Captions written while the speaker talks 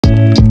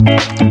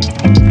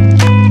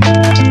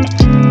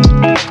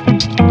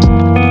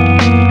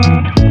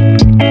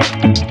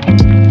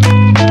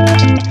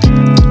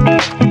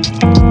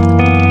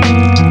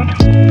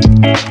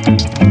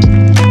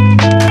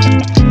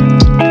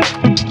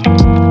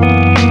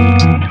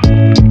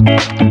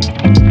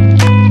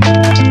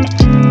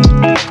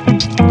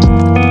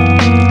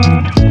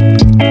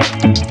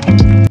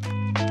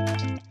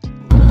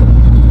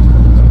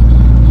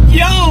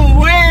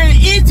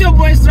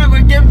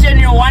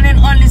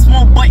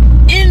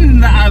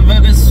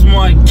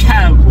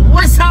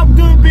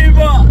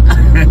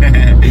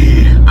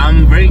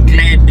I'm very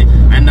glad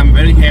and I'm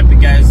very happy,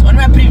 guys. On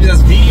my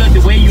previous video,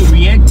 the way you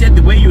reacted,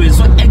 the way you were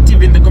so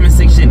active in the comment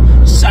section,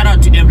 shout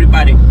out to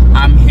everybody.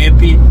 I'm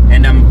happy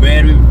and I'm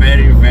very,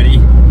 very, very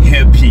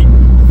happy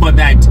for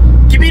that.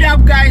 Keep it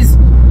up, guys.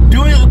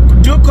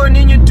 Do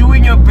continue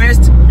doing your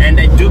best, and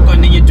I do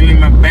continue doing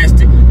my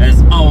best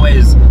as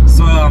always.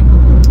 So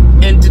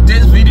in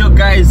today's video,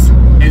 guys,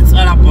 it's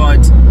all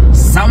about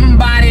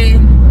somebody.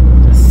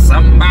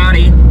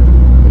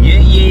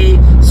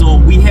 Yeah. So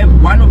we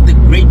have one of the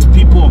great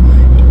people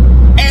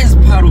as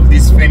part of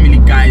this family,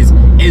 guys,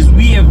 as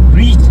we have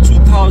reached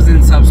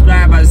 2,000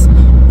 subscribers,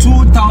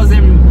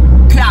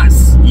 2,000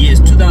 plus. Yes,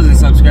 2,000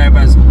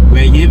 subscribers.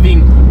 We're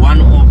having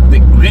one of the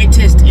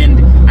greatest,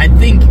 and I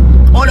think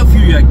all of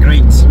you are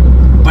great,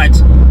 but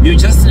you're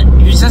just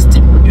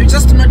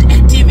not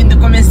active in the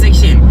comment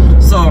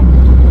section. So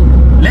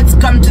let's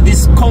come to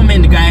this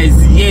comment, guys.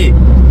 Yeah,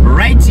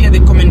 right here, the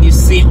comment you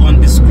see on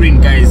the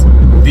screen, guys.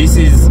 This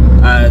is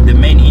the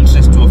main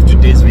interest of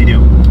today's video.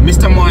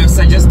 Mr. Moyo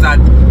suggests that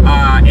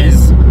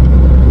as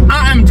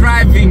I am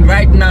driving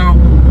right now,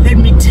 let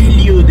me tell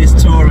you the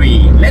story.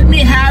 Let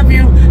me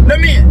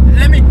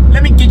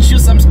get you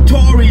some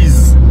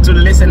stories to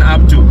listen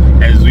up to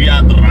as we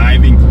are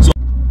driving. So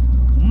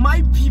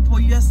my people,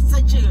 you are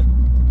such a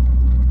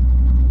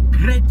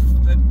great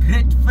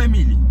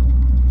family.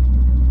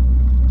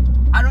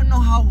 I don't know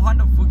how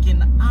wonderful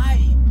can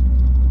I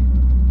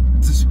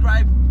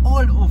describe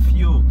all of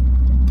you,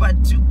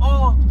 but to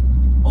all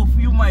of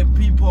you, my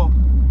people,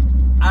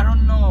 I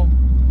don't know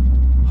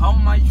how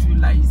much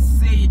will I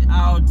say it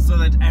out so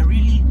that I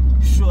really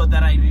show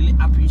that I really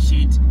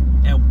appreciate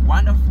a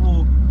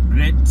wonderful,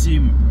 great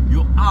team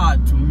you are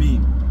to me.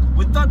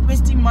 Without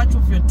wasting much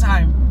of your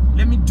time,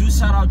 let me do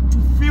shout out to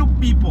few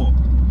people.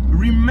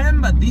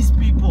 Remember, these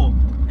people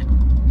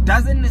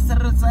doesn't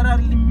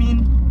necessarily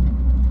mean,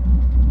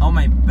 oh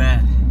my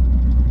bad,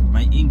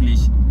 my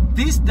English.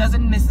 This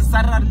doesn't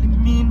necessarily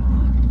mean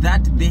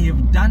that they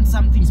have done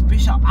something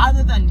special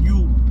other than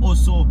you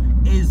also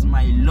as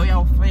my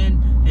loyal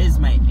friend, as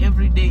my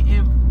everyday,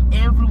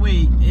 every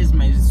way, as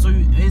my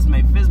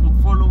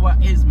Facebook follower,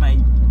 as my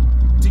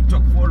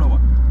TikTok follower.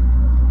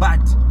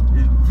 But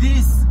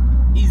this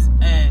is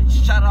a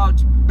shout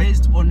out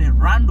based on a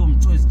random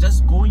choice,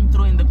 just going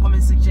through in the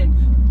comment section,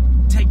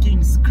 taking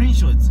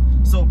screenshots.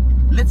 So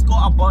let's go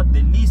about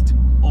the list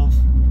of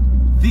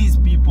these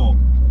people.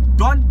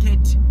 Don't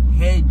get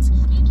hate.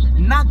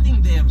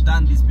 Nothing they have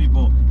done, these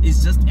people,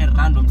 is just a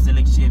random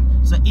selection.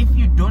 So if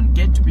you don't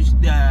get to be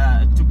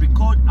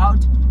called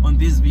out on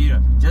this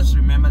video, just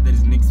remember there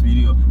is next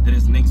video.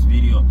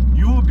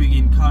 You will be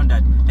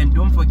encountered, and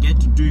don't forget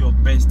to do your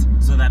best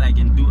so that I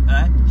can do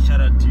a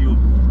shout out to you.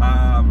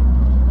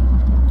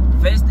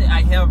 First,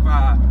 I have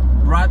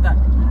brother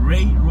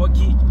Ray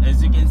Rocky.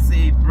 As you can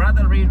see,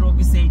 brother Ray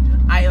Rocky say,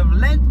 I have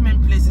learned many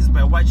places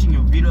by watching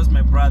your videos,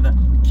 my brother.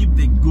 Keep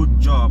the good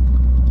job.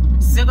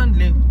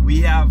 Secondly,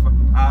 we have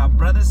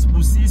brother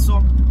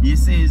Spusiso. He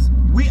says,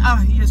 we are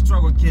here,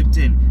 struggle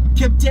captain,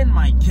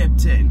 my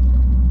captain.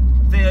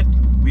 Third,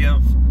 we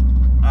have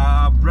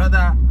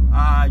brother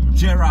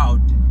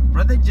Gerald.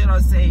 Brother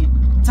Gerald say,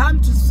 time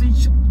to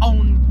switch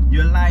on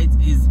your lights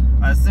is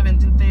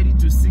 17:30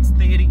 to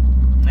 6:30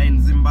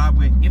 in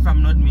Zimbabwe. If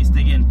I'm not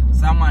mistaken,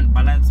 someone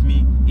balance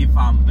me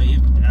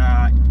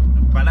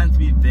balance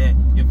me there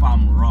if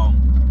I'm wrong.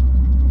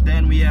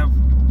 Then we have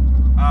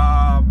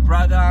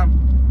brother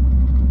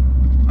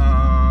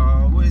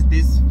who is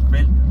this,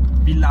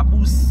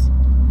 Vilabus,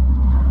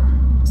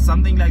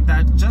 something like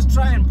that. Just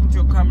try and put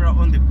your camera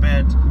on the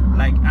bed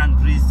like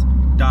Andres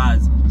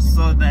does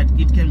so that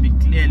it can be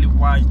clearly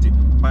watched.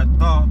 But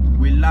though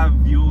we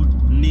love you,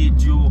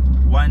 need you,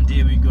 one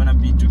day we're gonna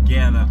be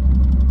together.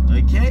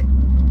 Okay.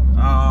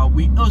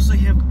 We also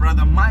have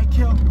brother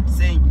Michael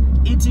saying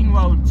eating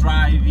while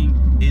driving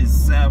is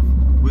safe.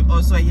 We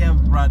also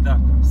have brother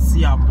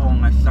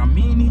Siabonga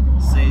Shlamini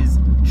says,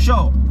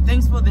 sure,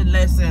 thanks for the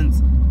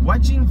lessons.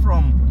 Watching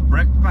from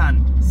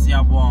Brekpan,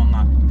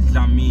 Siabonga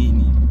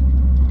Shlamini.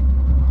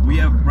 We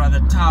have brother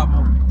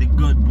Tabo, the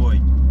good boy.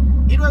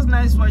 It was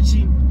nice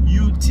watching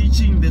you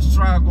teaching the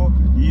struggle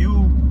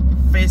you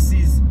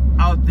faces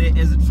out there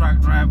as a truck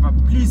driver.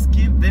 Please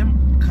keep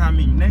them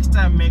coming. Next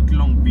time make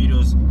long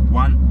videos,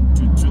 1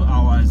 to 2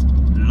 hours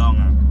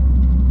longer.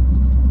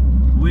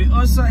 We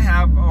also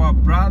have our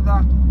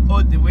brother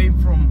all the way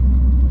from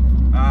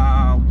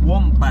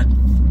Wombat.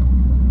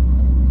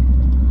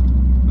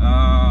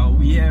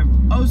 We have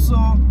also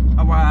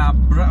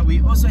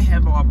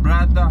have our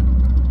brother.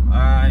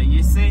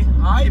 You say,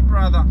 hi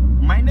brother,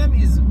 my name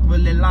is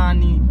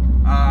Bulelani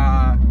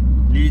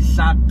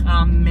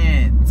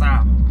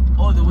Lihlakametsa,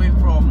 all the way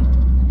from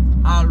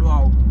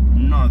Alwa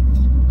North.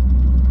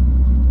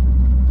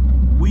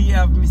 We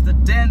have Mr.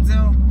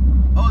 Denzel,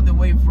 all the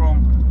way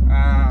from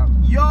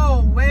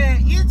yo, where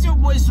it's your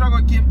boy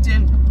Struggle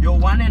Captain, your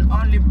one and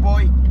only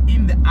boy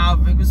in the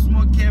Avec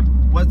Smoke Cap.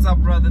 What's up,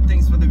 brother?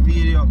 Thanks for the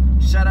video.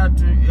 Shout out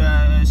to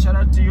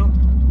you.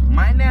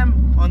 My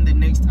name on the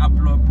next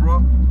upload,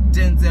 bro.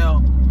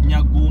 Denzel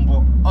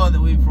Nyagumbo, all the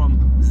way from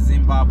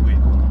Zimbabwe.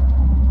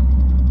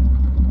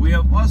 We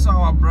have also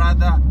our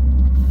brother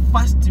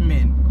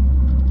Fastman,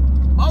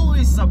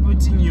 always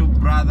supporting you,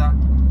 brother.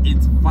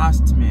 It's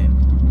Fastman.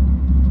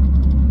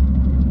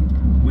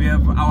 We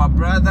have our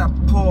brother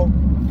Paul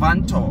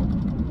Vanto.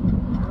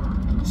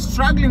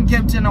 Struggling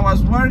Captain, I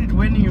was worried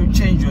when you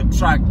changed your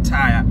truck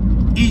tire.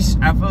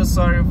 I feel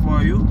sorry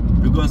for you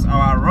because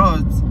our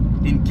roads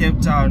in Cape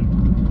Town,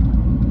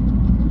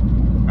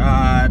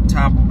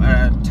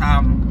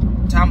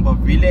 Tambo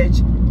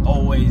Village,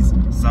 always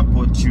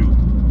support you.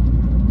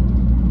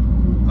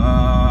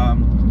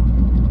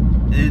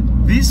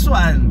 This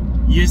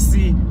one, you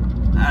see,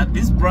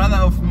 this brother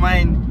of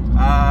mine,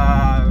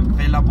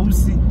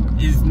 Velabusi,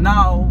 is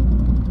now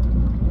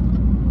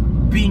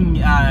being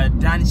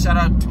done shout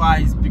out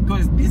twice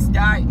because this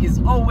guy is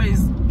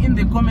always in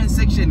the comment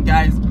section,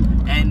 guys,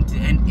 and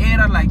an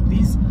error like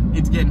this,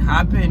 it can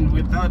happen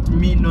without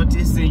me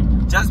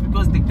noticing, just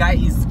because the guy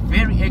is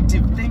very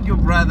active. Thank you,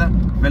 brother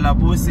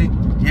Velabusi.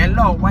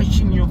 Hello,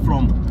 watching you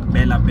from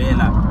Bella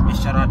Bella. A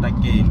shout out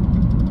again.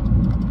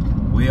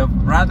 We have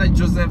brother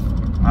Joseph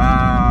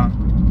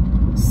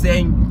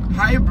saying,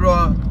 hi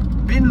bro,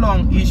 been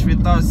long-ish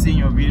without seeing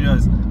your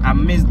videos. I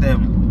miss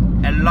them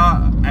a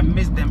lot. I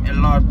miss them a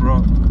lot,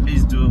 bro.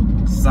 Please do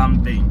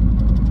something.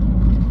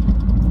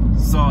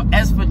 So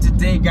as for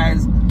today,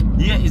 guys,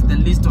 here is the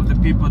list of the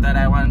people that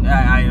I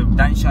have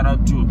done shout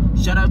out to.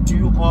 Shout out to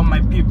you, all my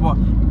people,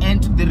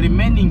 and to the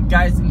remaining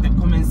guys in the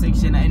comment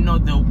section. I know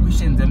they'll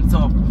question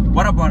themselves,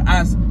 what about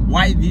us?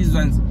 Why these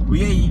ones?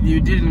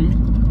 You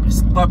didn't.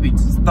 Stop it,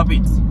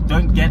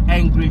 don't get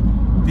angry.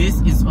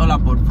 This is all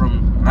about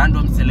from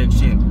random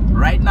selection.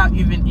 Right now,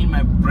 even in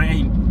my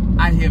brain,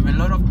 I have a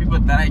lot of people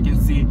that I can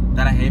see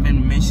that I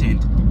haven't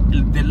mentioned.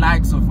 The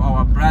likes of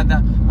our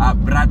brother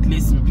Bradley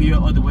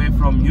Simpio, all the way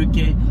from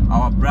UK,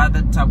 our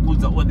brother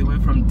Takuza, all the way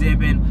from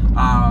Devon,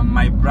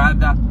 my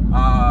brother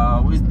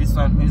who is this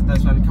one,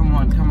 come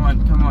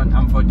on,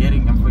 I'm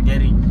forgetting,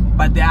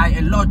 but there are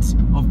a lot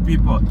of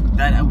people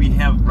that we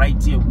have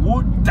right here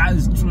who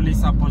does truly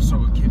support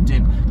Struggle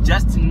Captain.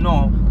 Just to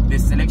know, the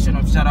selection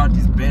of shout out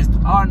is based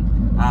on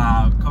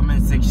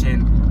comment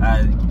section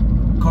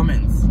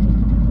comments.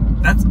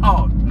 That's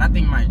all,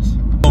 nothing much.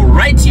 So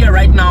right here,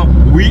 right now,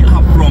 we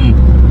are from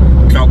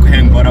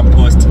Gaborone border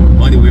post,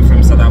 all the way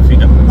from South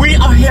Africa. We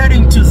are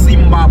heading to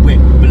Zimbabwe,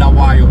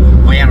 Bulawayo,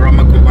 via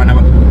Ramakwe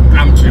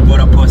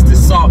border post.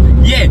 So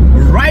yeah,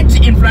 right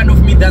in front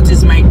of me, that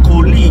is my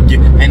colleague,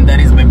 and that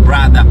is my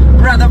brother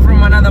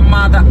from another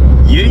mother.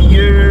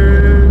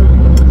 Yeah.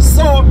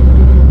 So,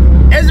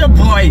 as your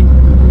boy,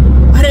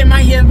 what am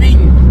I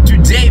having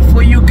today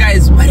for you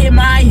guys? What am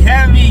I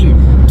having?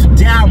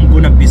 Today I'm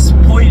gonna be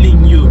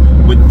spoiling you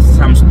with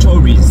some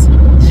stories.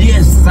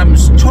 Yes, some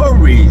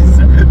stories.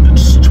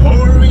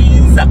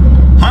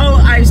 How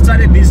I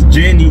started this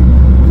journey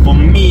for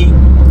me,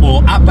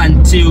 or up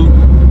until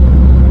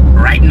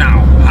right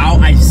now. How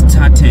I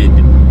started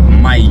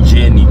my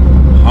journey.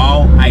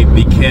 How I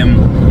became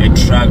a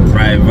truck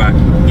driver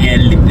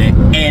the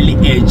early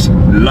age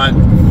like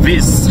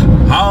this.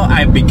 How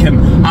I became.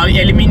 I'll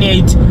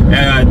eliminate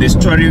the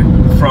story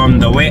from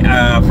the way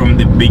from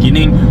the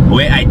beginning,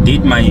 where I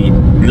did my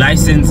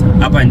license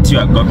up until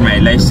I got my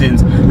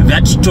license.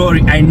 That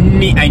story, I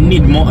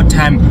need more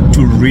time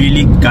to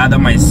really gather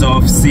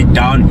myself, sit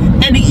down,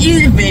 and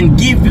even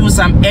give you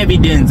some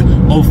evidence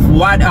of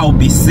what I'll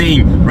be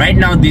saying. Right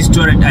now, this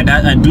story,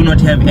 I do not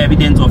have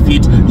evidence of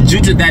it,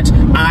 due to that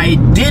I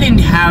didn't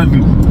have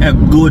a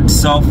good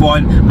cell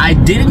phone. I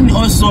didn't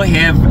also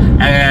have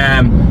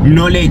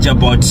knowledge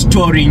about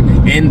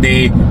storing in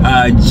the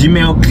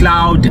Gmail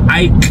cloud,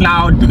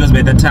 iCloud, because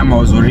by that time I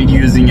was already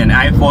using an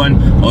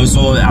iPhone.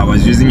 Also, I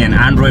was using an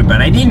Android,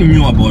 but I didn't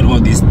know about all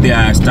this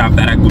stuff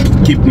that I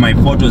could keep my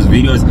photos,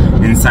 videos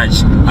in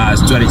such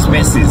storage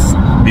spaces,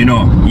 you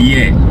know.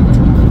 Yeah.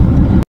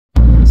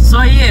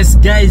 So yes,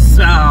 guys,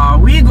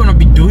 we're gonna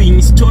be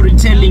doing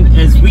storytelling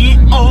as we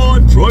are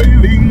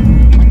driving.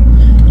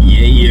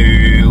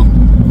 Yeah,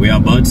 we are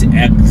about to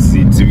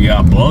exit. We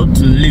are about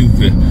to leave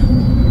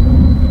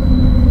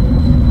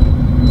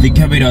the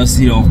capital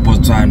city of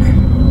Botswana.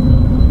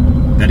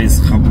 That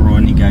is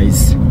Gaborone,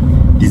 guys.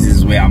 This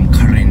is where I'm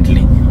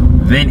currently.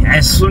 Then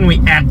as soon we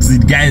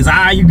exit, guys,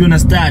 you're gonna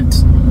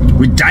start.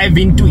 We dive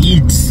into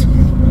it.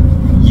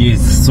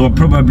 Yes, so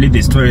probably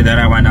the story that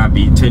I wanna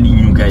be telling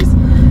you guys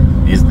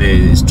is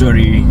the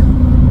story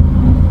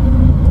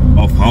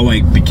of how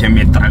I became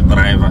a truck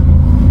driver.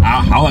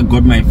 how I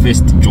got my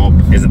first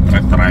job as a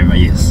truck driver.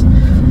 Yes,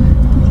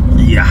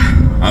 yeah,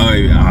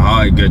 how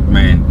I got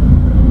my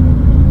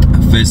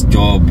first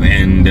job,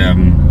 and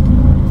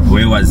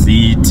where was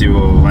it,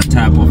 what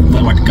kind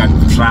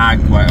of truck,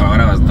 what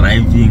I was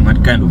driving,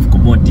 what kind of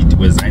commodity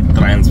was I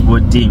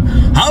transporting,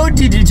 how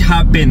did it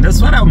happen.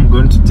 That's what I'm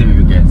going to tell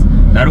you guys.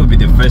 That will be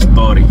the first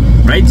story.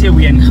 Right here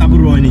we are in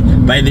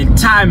Gaborone. By the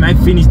time I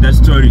finish that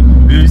story,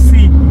 we'll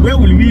see where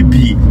will we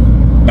be.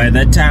 By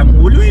that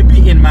time, will we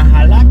be in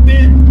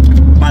Mahalape,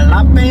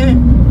 Malape,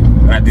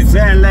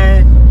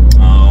 Radizele,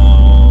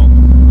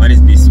 what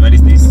is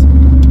this?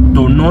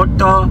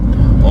 Tonoto,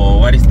 or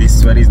what is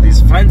this?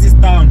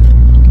 Francistown?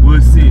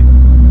 We'll see.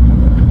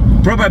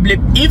 Probably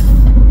if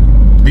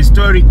the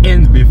story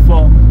ends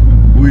before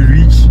we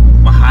reach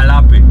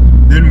Mahalape,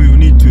 then we will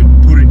need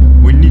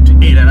to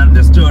add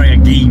another story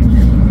again.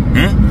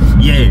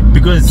 Yeah,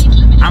 because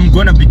I'm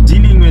gonna be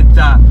dealing with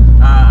a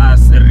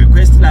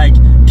request like,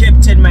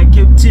 Captain, my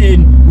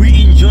captain,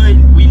 we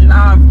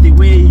love the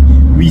way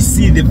we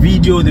see the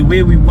video, the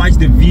way we watch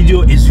the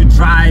video as you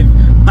drive,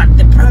 but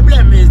the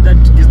problem is that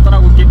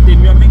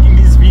Captain, you're making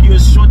these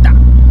videos shorter.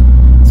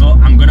 So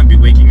I'm gonna be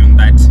working on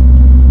that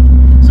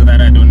so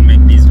that I don't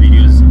make these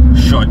videos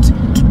short.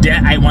 Today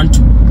I want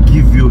to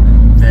give you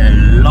the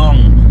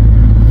long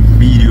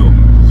video.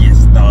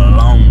 Yes, the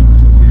long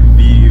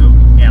video,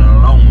 a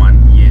long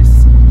one.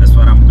 Yes, that's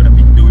what I'm gonna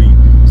be doing.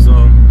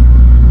 So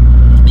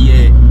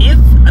yeah, if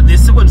the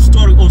second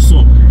story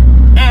also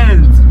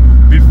ends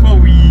before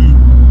we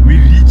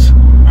reach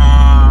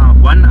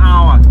 1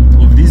 hour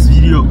of this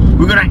video,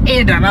 we're gonna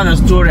add another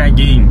story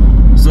again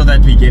so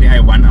that we get a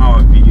 1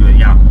 hour video.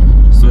 Yeah,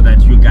 so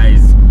that you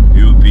guys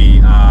will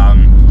be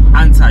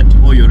answered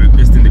all your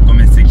requests in the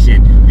comment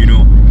section. You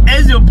know,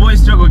 as your boy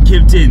Struggle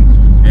Captain,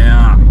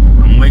 yeah,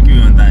 I'm working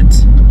on that.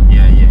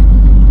 Yeah.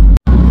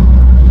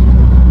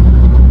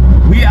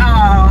 We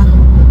are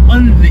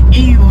on the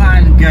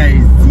A1,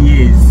 guys.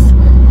 Yes,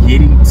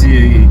 heading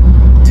to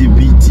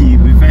DBT.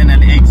 We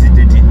finally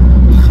exited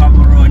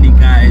Gaborone,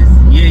 guys.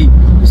 Yay!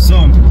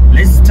 So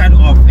let's start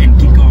off and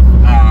kick off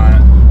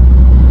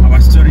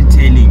our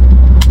storytelling.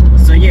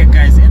 So yeah,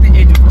 guys, at the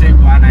age of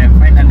 21, I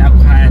finally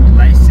acquired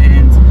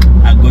license.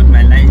 I got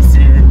my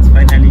license.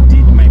 Finally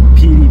did my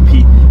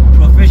PrDP,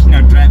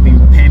 professional driving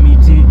permit.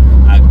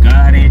 I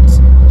got it.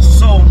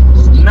 So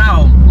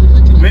now,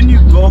 when you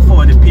go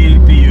for the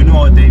PrDP, you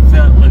know,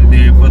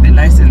 for the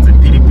license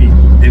and PrDP,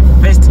 they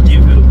first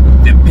give you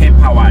the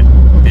paper one,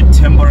 the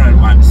temporary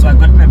one. So I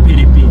got my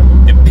PrDP,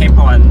 the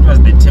paper one. It was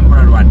the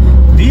temporary one.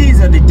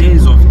 These are the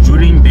days of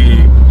during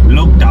the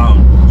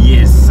lockdown.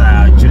 Yes,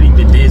 during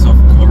the days of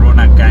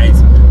Corona,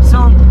 guys.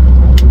 So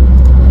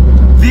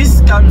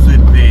this comes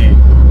with the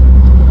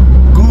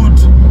good,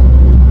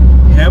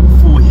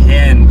 helpful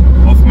hand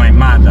of my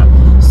mother.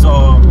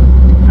 So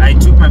I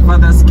took my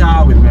father's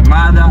car with my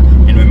mother,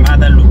 and my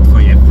mother looked for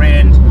a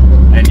friend,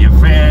 and your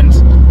friend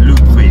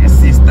looked for a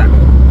sister,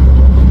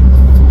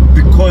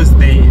 because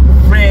the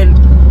friend,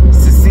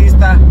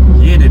 sister,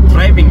 he had a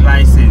driving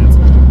license.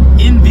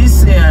 In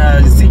this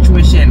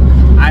situation,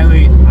 I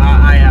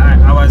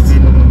was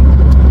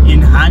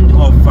in hand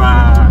of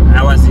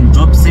I was in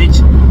job search,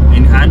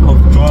 in hand of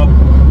job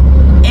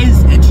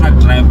as a truck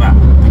driver,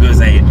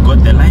 because I had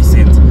got the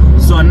license.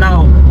 So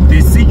now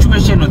the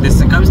situation or the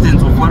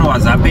circumstance of what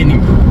was happening,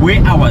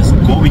 where I was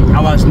going,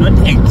 I was not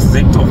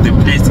exact of the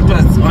place. It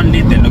was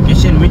only the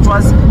location which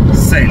was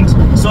sent.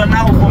 So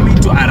now for me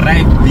to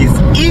arrive, this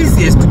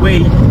easiest way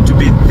to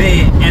be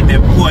there at the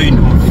point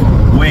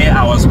of where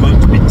I was going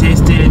to be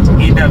tested,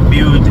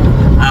 interviewed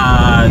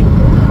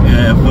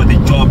for the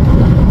job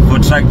for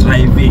truck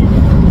driving.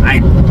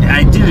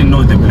 I didn't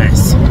know the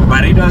place,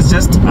 but it was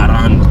just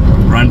around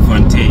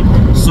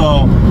Randfontein.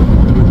 So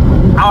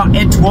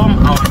at home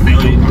I was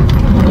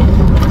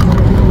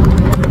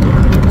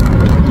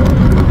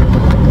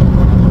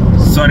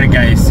sorry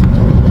guys.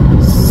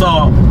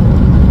 So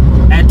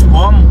at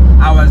home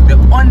I was the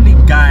only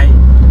guy,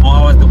 or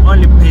I was the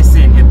only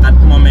person at that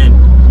moment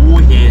who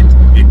had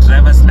a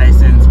driver's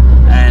license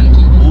and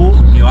who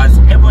was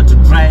able to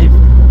drive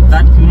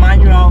that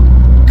manual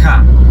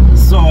car.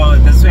 So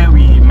that's why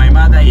my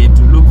mother had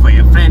to look for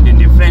a friend,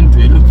 and a friend to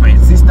look for a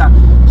sister,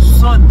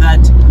 so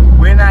that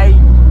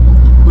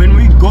when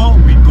we go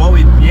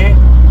with me,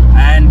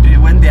 and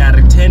when they are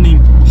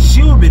returning,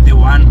 she'll be the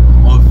one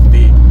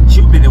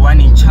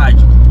in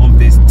charge of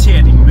the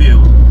steering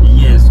wheel,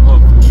 yes,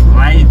 of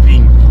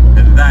driving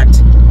that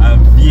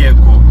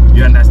vehicle.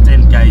 You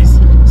understand, guys?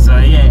 So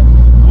yeah,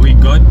 we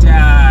got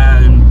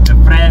the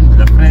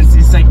friend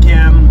sister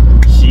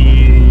came.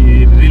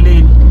 She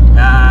really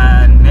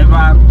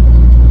never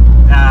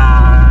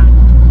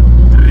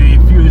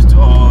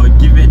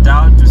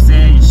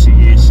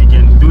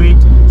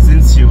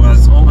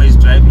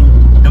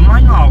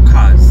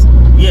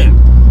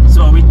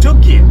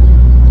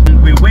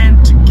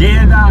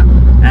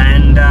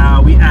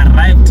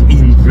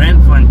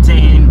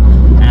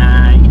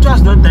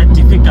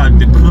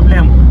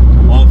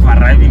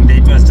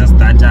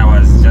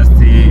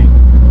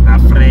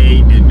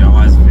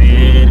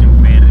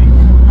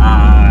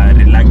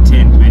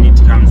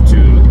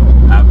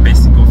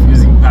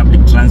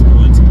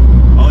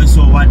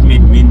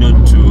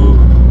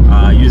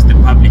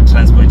public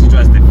transport. It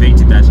was the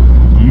fact that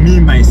me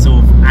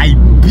myself, I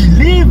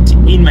believed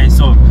in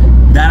myself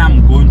that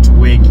I'm going to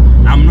work.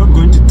 I'm not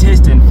going to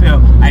test and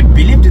fail. I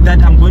believed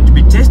that I'm going to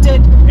be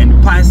tested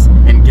and pass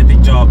and get the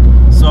job.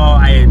 So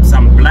I had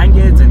some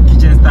blankets and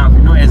kitchen stuff. You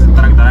know, as a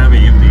truck driver,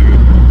 you have the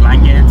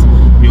blankets,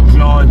 your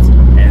clothes,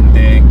 and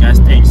the gas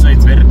tank. So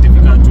it's very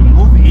difficult to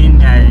move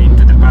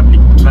into the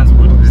public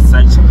transport with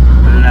such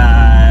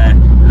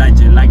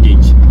large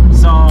luggage.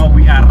 So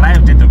we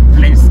arrived at the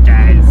place,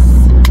 guys.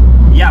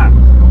 Yeah,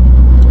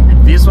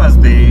 this was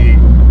the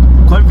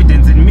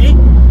confidence in me,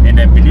 and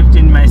I believed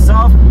in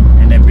myself,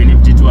 and I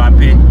believed it to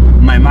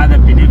happen. My mother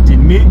believed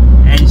in me,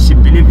 and she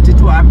believed it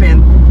to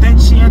happen. Then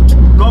she had to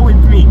go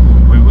with me.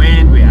 We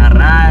went, we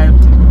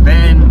arrived.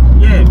 Then,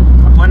 yeah,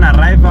 upon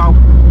arrival,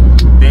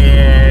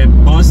 the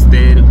boss,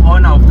 the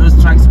owner of those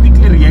trucks,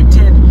 quickly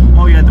reacted.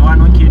 Oh, you're the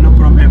one, okay, no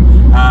problem.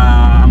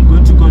 I'm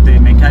going to go to the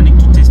mechanic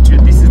to test you.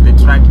 This is the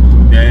truck.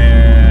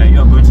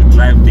 You're going to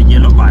drive the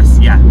yellow bus.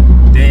 Yeah,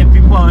 the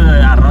people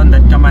around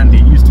that command, they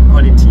used to call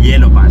it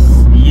yellow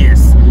bus.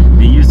 Yes,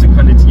 they used to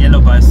call it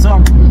yellow bus. So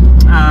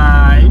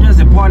it was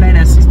a power line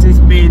assistance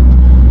bid.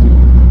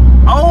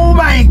 Oh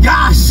my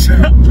gosh.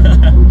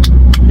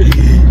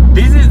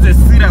 This is a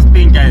serious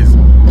thing, guys.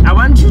 I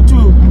want you to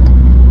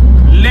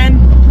learn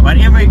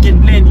whatever you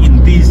can learn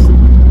in this.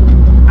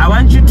 I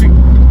want you to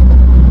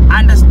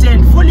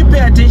understand, fully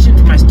pay attention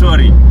to my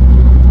story.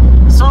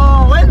 So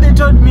when they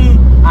told me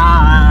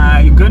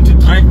you're going to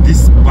drive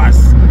this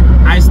bus,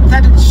 I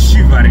started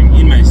shivering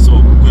in my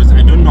soul because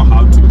I don't know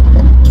how to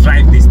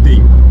drive this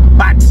thing,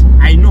 but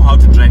I know how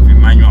to drive a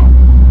manual.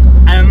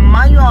 A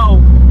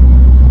manual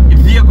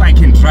vehicle I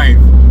can drive.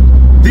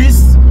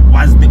 This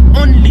was the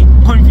only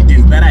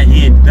confidence that I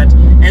had, that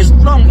as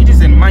long it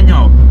is a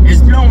manual,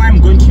 as long I'm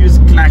going to use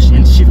clutch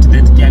and shift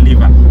that gear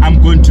lever,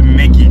 I'm going to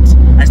make it.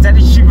 I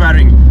started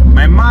shivering.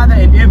 My mother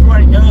and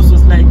everyone else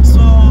was like,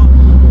 so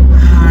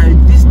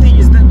this thing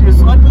is not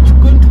this. What are you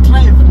going to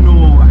drive?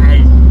 No,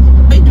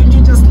 why don't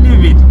you just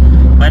leave it?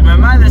 But my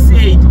mother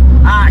said,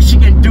 she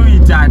can do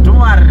it. Don't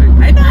worry.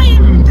 I know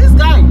him. This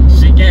guy,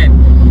 she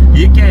can.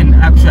 He can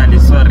actually.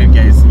 Sorry,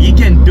 guys. He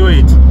can do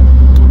it.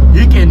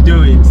 He can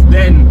do it.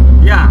 Then,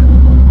 yeah,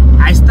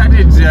 I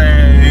started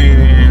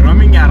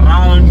roaming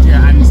around,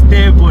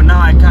 unstable.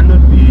 Now I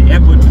cannot be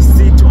able to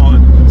sit or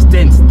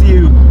stand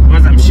still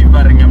because I'm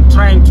shivering. I'm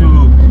trying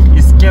to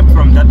escape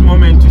from that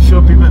moment to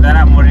show people that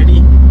I'm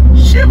already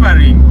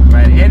shivering.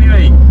 But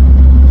anyway,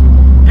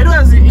 it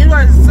was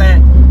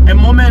a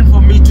moment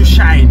for me to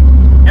shine,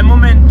 a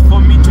moment for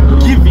me to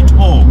give it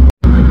all.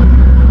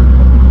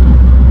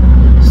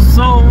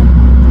 So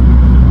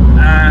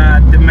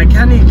the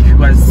mechanic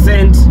was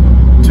sent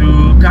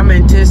to come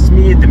and test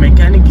me. The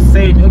mechanic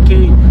said,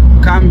 okay,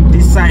 come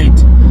this side.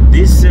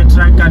 This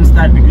truck can't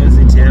start because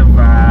it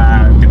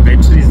have the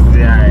batteries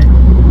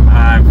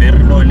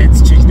very low.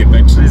 Let's change the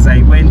batteries.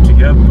 I went to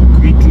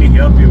quickly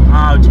help him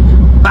out,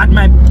 but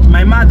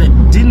my mother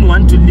didn't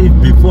want to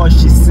leave before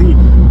she see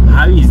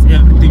how is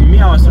everything. Me,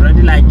 I was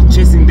already like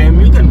chasing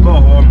them. You can go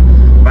home.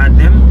 But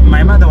then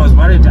my mother was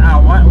worried.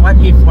 What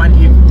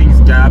if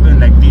things happen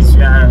like this?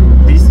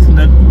 This is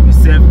not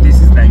safe.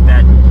 This is like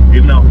that.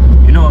 You know.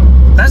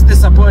 That's the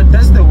support.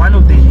 That's the one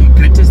of the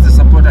greatest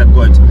support I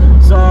got.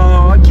 So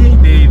okay,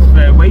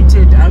 they've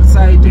waited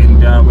outside,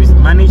 and we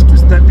managed to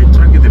start the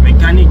truck with the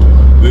mechanic.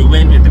 We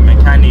went with the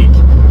mechanic.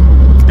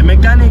 The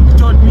mechanic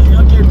told me,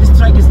 okay, this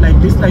truck is like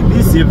this, like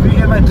this. Have you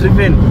ever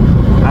driven?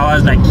 I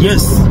was like,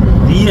 yes.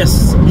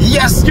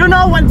 You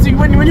know,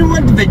 when you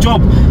want the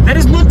job, there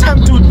is no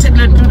time to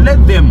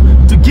let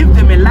them, to give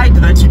them a light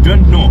that you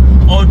don't know,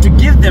 or to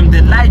give them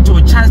the light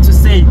or chance to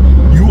say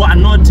you are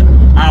not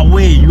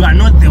away, you are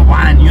not the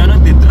one, you are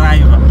not the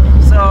driver.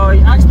 So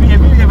he asked me,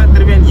 have you ever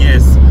driven?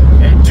 Yes.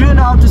 Do you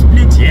know how to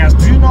split? Yes.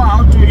 Do you know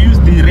how to use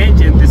the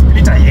range and the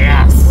splitter?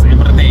 Yes.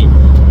 Everything.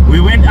 We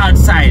went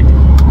outside.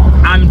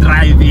 I'm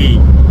driving,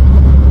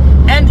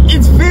 and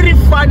it's very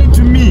funny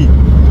to me,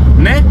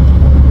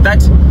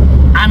 that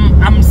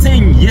I'm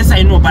saying yes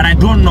I know, but I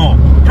don't know.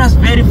 It was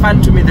very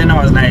fun to me. Then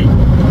I was like,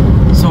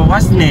 so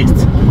what's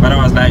next? But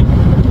I was like,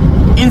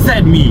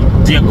 inside me,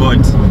 dear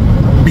God,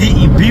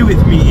 be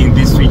with me in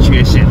this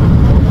situation.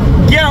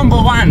 Gear number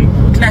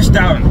 1, clash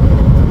down.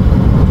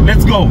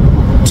 Let's go.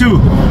 2,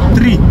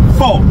 3,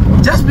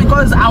 4. Just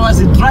because I was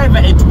a driver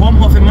at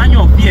home of a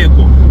manual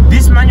vehicle,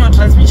 this manual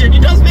transmission,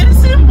 it was very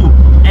simple,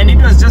 and it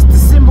was just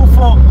simple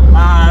for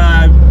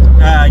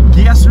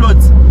gear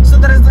slots. So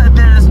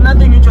there is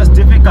nothing which was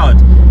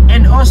difficult.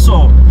 And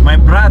also my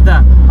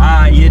brother,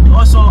 he had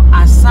also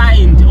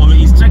assigned or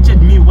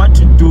instructed me what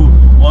to do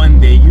on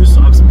the use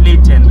of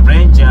split and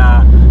range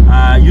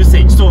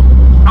usage. So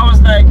I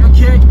was like,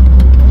 okay,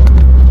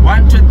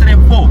 1, 2, 3,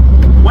 4.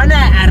 When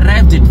I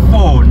arrived at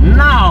 4,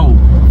 now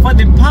for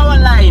the power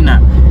line,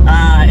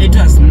 it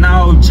was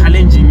now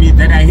challenging me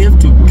that I have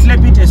to clap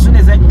it. As soon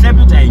as I clap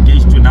it, I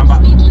engage to number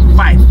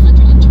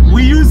 5.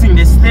 We're using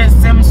the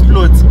same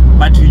slots,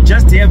 but you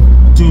just have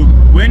to,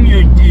 when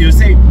you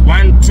say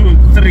 1, 2,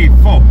 3,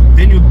 4,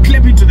 then you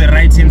clap it to the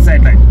right hand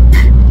side like.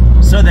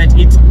 so that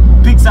it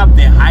picks up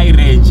the high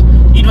range.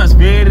 It was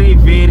very,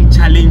 very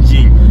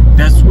challenging.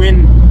 That's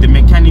when the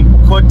mechanic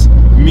caught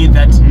me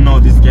that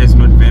no, this guy is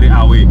not very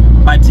aware,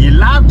 but he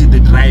loved the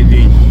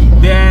driving.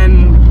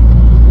 Then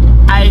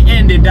I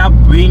ended up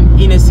being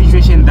in a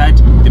situation that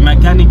the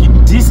mechanic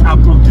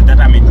disapproved that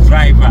I'm a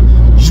driver.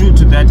 Due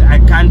to that, I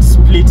can't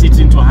split it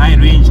into high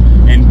range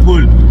and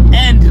pull.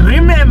 And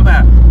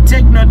remember,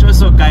 take note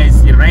also,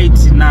 guys,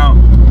 right now,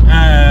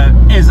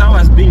 as I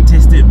was being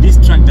tested, this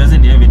truck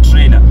doesn't have a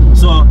trailer.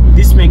 So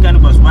this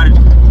mechanic was worried,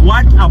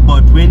 what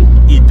about when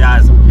it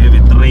does have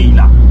a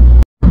trailer?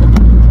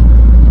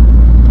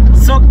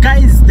 So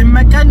guys, the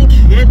mechanic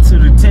had to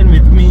return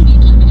with me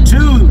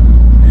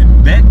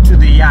back to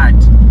the yard.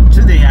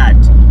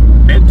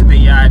 Back to the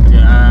yard.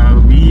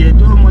 We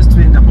had almost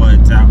went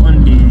about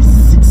only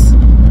 6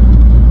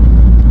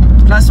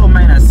 plus or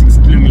minus 6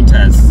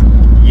 kilometers.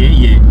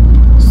 Yeah.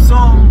 So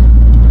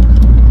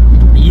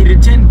he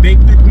returned back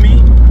with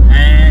me,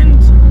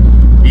 and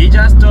he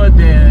just told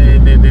the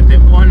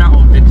owner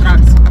of the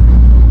trucks,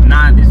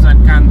 nah, this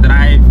one can't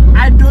drive.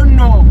 I don't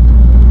know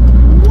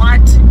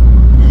what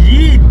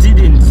he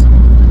didn't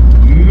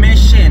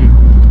mention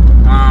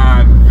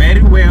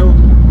very well,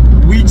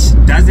 which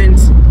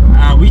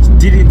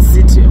didn't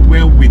sit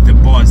well with the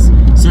boss.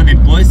 So the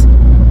boss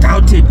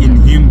doubted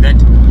in him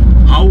that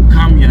how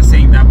come you're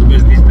saying that,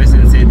 because this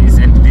person said this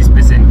and this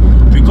person,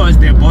 because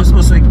the boss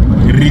also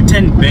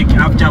returned back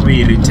after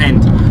we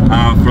returned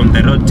from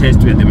the road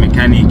test with the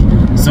mechanic.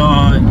 So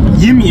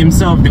him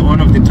himself, the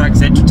owner of the truck,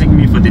 said to take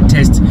me for the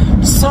test.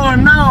 So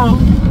now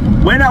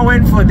when I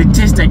went for the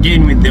test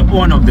again with the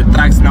owner of the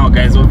trucks, now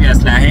guys,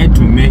 obviously I had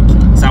to make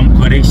some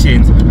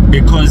corrections,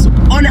 because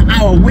on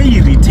our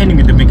way returning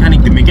with the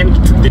mechanic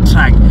took the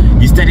truck,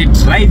 he started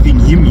driving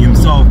him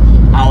himself.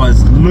 I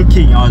was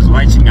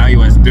watching how he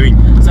was doing,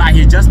 so I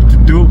had just to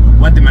do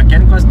what the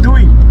mechanic was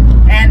doing,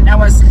 and I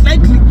was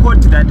slightly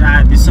caught that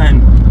this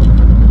one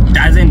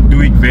doesn't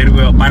do it very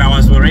well, but I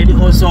was already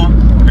also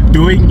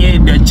doing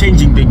it,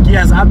 changing the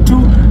gears up to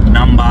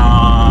number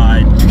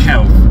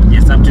 12.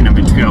 Yes, up to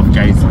number 12,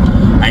 guys.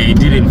 I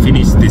didn't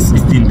finish the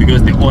 16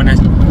 because the owner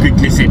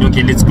quickly said,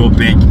 okay, let's go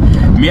back.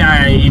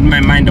 In my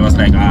mind, I was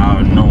like,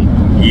 oh no,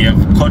 you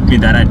have caught me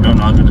that I don't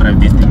know how to drive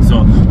this thing,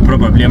 so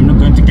probably I'm not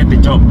going to get the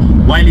job.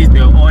 While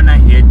the owner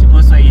had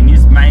also in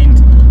his mind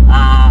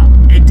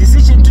a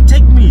decision to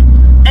take me.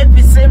 At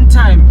the same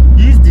time,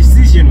 his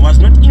decision was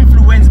not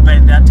influenced by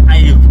that I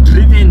have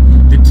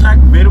driven the truck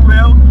very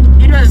well.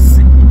 It was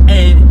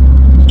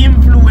an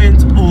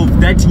influence of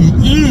that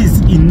he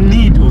is in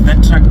need of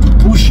that truck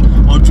to push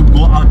or to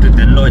go out of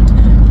the lot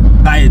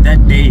by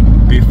that day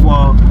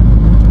before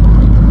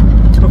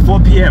 4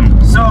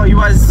 p.m. So he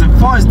was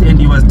forced and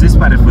he was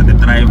desperate for the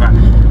driver,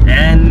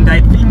 and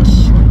I think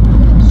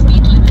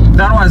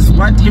that was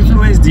what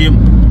influenced him.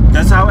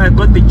 That's how I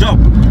got the job.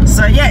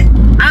 So yeah,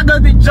 I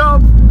got the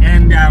job,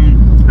 and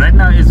right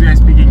now as we are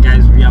speaking,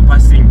 guys, we are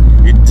passing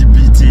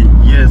DBT.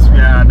 Yes, we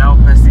are now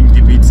passing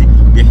DBT.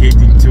 We're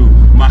heading to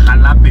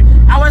Mahalape.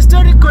 Our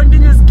story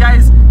continues,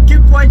 guys.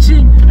 Keep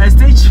watching and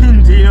stay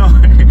tuned. You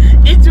know,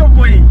 it's your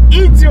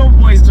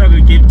boy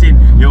Struggle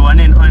Captain, your one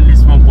and only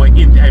small boy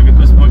in the Ivory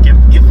Coast market.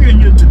 If you're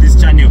new to this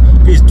channel,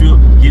 please do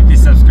hit the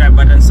subscribe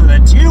button so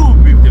that you will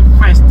be the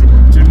first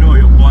to know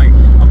your boy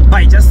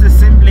by just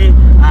simply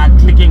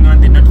clicking on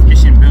the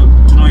notification bell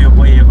to know your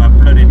boy have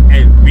uploaded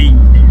a video.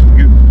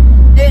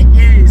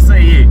 So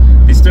yeah,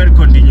 the story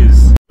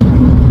continues.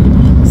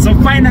 So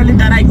finally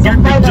that I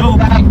got the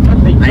job,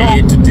 I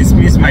had to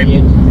dismiss my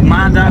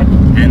mother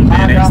and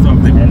the rest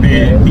of the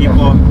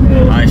people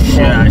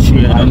shared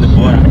on the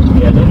border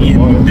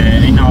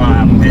in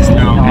our base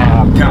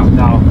now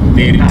camp.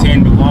 They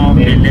returned home,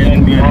 they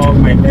left me, I took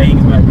my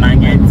things, my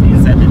blankets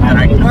inside the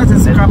truck. It was a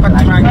scrapper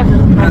truck,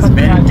 it was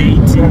very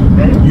dirty.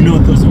 You know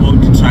those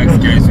old trucks,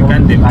 guys, you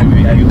can't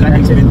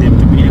expect them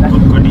to be in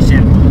good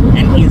condition,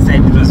 and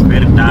inside it was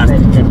very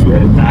dusty due to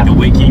the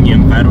working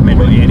environment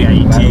or area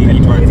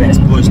it was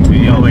exposed to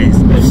airways.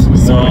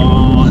 So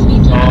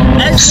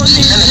as for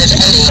me,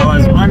 I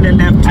was on the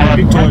left to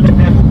be told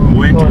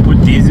where to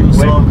put diesel.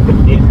 So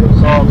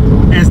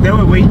as they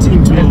were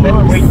waiting to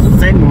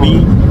send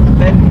me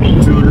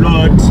to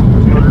load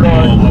or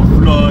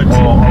offload,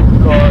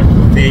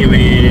 they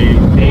were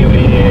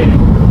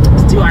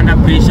still under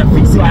pressure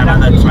fixing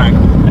another truck,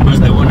 because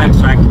the owner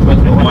truck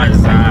was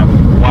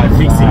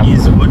fixing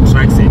his own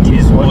trucks and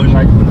his own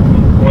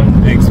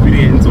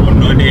experience or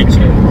knowledge.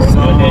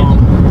 So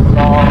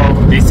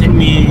they sent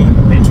me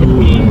to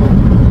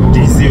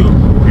diesel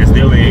as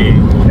they were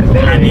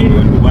planning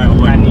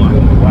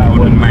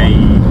on my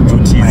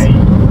duties.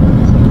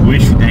 Where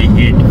should I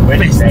head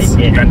first?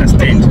 You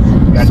understand?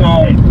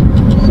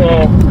 So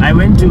I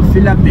went to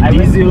fill up the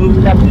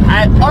diesel.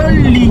 I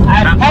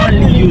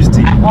only used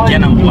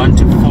Canam 1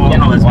 to 4.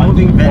 I was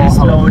moving very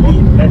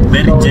slowly,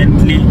 very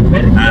gently,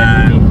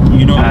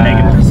 you know, like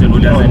a person who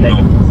doesn't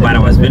know. But I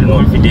was very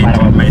confident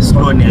in my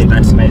slowness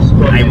that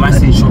I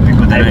mustn't show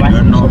people that I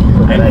don't know.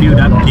 I filled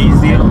up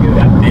diesel,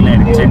 then I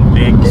returned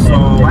back. So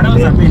what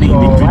was happening in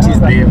the duties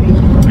there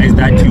is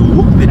that you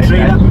hook the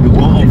trailer, you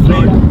go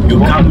offload, you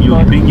come, you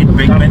bring it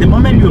back. But the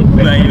moment you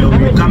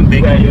come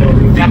back,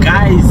 the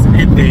guys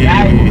at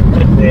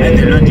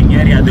the loading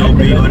area, they'll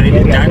be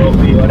already done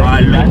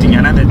loading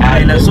another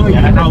trailer. So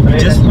I'll be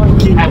just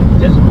hooking,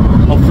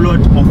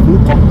 offload,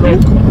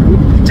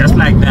 hook, just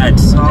like that.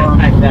 So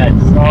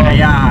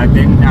yeah,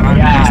 then around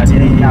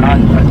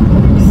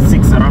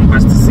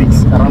past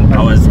 6,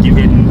 I was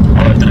given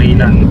a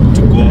trailer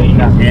to go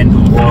and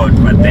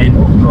offload. But then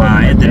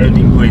at the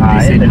loading point, they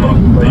said, no,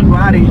 don't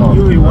worry,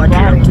 what you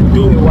have to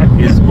do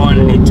is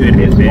only to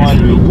reverse.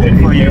 We hook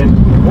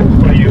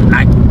for you.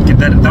 Like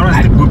that was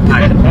the good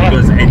part,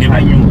 because I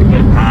never knew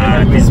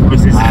this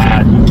process of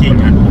hooking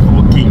and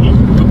off-hooking,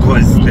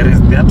 because there is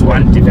that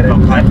one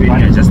difficult part when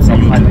you're just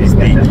new to this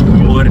thing,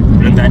 or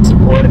that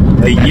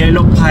the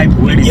yellow pipe,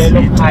 where is it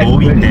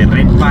going, the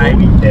red pipe.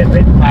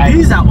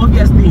 These are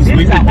obvious things when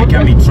you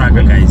become a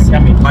trucker, guys.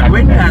 But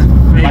when you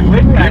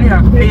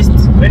are faced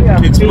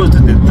to expose to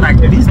the track,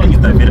 these things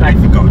are very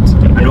difficult.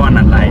 I don't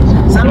wanna lie.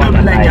 Some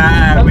people like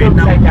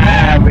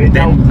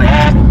then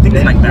like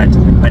things like that.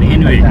 But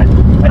anyway,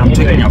 I'm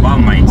talking about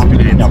my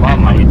experience, about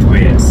how it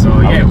went.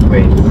 So yeah,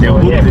 they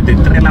hooked the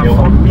trailer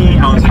for me. I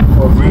was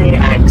really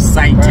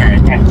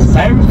excited.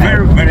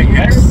 Very, very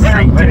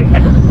excited.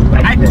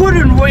 I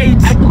couldn't wait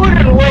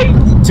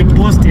to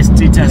post a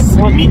status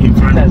me in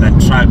front of that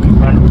truck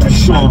to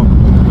show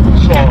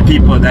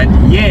people that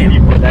yeah,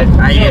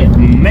 I have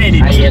made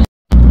it.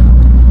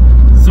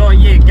 So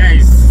yeah,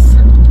 guys,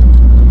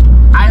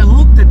 I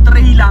hooked the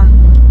trailer.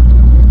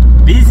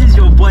 This is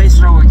your boy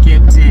Struggle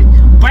Captain.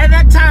 By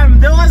that time,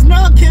 there was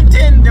no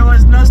captain, there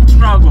was no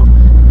struggle.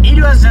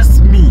 It was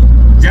just me.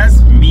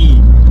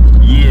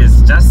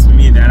 Yes, just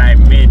me that I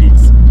made it.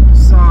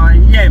 So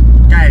yeah,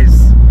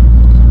 guys,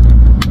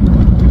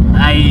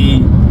 I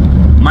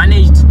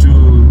managed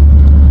to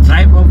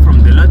drive up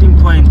from the loading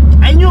point.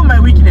 I knew my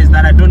weakness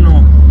that I don't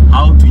know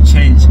how to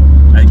change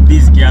like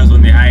these gears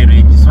on the high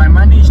range. So I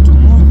managed to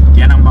move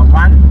gear number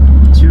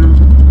 1, 2,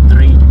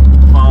 3,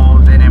 4.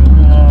 Then I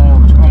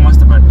moved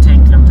almost about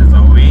 10 kilometers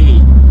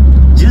away,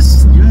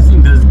 just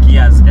using those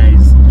gears,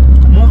 guys.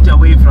 Moved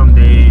away from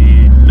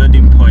the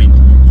loading point.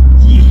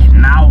 Yeah,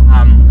 now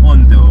I'm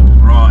on the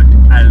road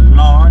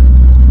alone.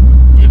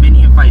 Even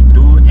if I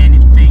do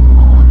anything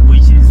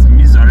which is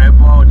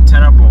miserable,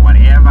 terrible,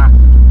 whatever,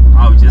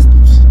 I'll just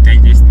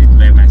digest it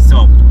by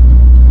myself.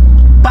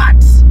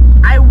 But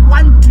I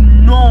want to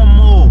know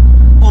more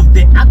of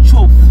the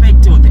actual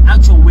fact or the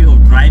actual way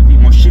of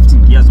driving or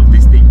shifting gears of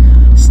this thing.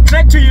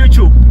 Straight to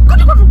YouTube.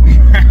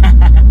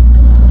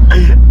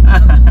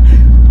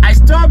 I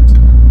stopped,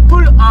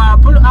 pull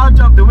out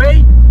of the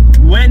way,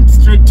 went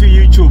straight to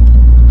YouTube.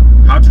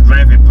 How to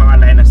drive a power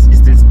line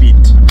assisted speed.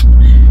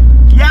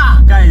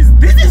 Yeah, guys,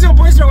 this is your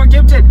boy Struggle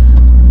Captain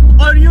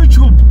on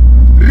YouTube,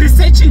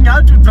 researching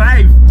how to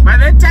drive. By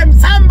that time,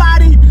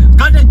 somebody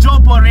got a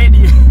job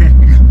already.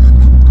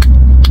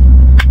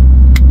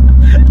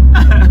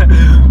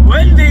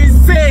 When they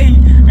say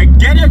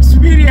get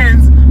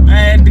experience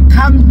and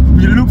come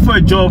you look for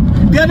a job,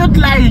 they're not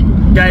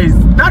lying, guys.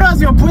 That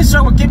was your boy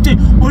Struggle Captain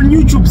on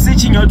YouTube,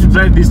 searching how to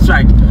drive this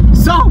truck.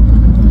 So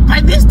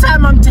by this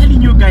time, I'm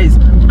telling you guys,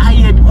 I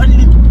had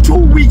only 2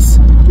 weeks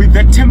with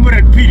the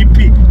temporary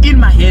PrDP in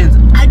my hands.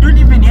 I don't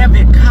even have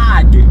a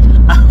card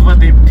for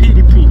the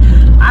PrDP.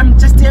 I'm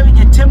just having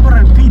a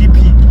temporary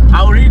PrDP.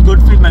 I already got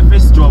my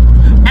first job,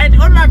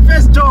 and on my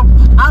first job,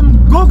 I'm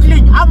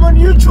googling, I'm on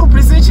YouTube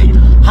researching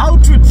how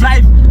to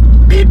drive.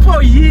 People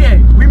here,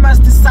 we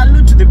must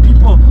salute to the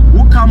people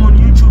who come on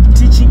YouTube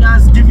teaching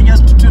us, giving us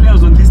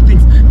tutorials on these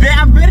things. They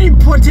are very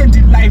important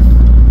in life.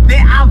 They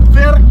are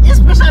very,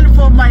 especially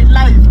for my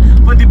life,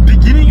 for the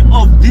beginning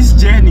of this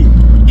journey.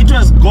 It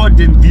was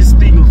God and this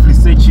thing of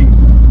researching.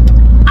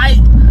 I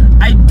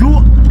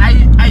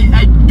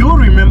do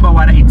remember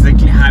what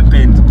exactly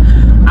happened.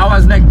 I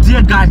was like,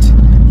 dear God,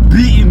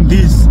 be in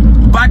this.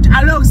 But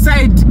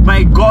alongside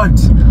my God,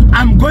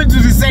 I'm going to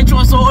research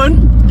also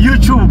on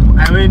YouTube.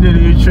 I went on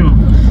YouTube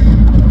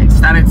and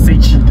started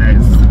searching,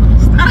 guys.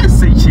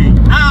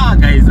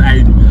 Guys,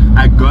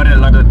 I got a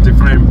lot of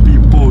different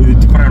people with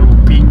different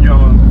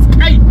opinions.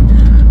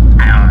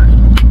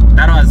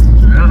 That was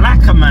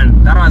lacquer,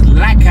 man. That was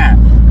lacquer.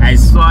 I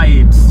saw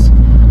it.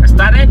 I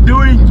started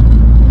doing.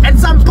 At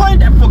some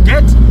point, I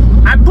forget.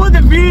 I put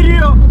the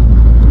video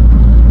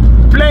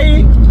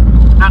playing.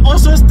 I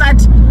also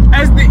start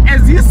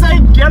as you say,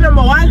 gear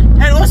number 1,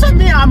 and also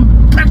me,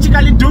 I'm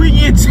practically doing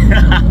it.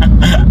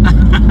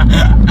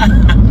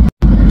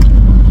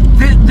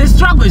 The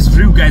struggle is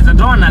real, guys. I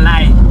don't wanna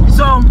lie.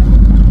 So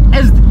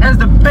as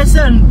the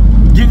person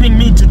giving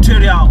me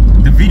tutorial,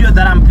 the video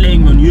that I'm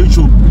playing on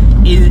YouTube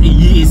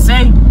is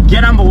saying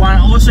gear number 1, I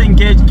also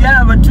engage, gear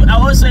number 2, I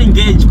also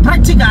engage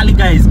practically,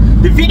 guys.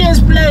 The video is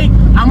playing,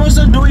 I'm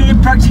also doing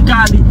it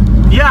practically.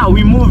 yeah,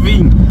 we're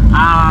moving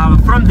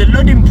from the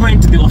loading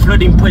point to the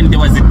offloading point. There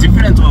was a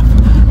difference of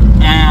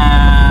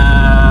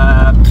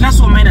plus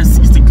or minus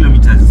 60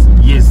 kilometers.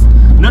 Yes,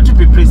 not to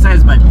be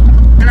precise, but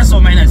plus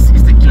or minus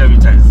 60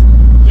 kilometers.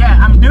 Yeah,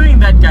 I'm doing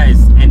that,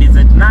 guys, and it's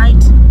at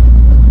night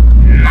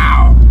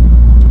now.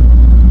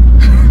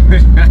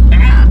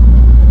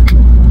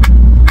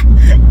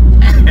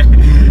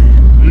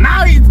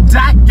 Now it's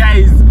dark,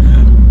 guys.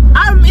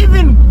 I'm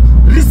even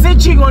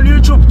researching on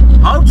YouTube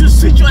how to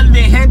switch on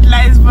the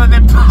headlights for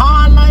the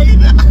power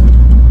line.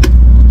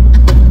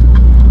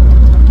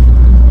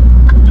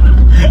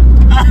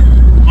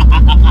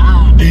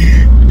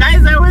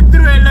 Guys, I went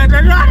through a lot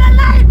of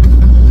line.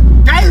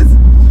 Guys,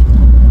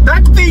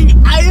 that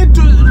thing, I had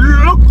to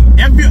look.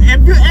 Have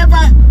you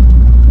ever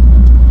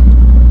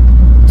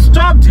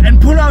stopped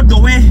and pulled out the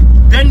way?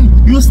 Then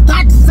you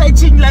start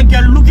searching like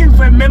you're looking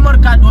for a memory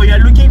card, or you're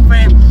looking for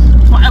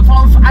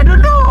I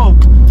don't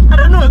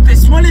know, the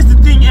smallest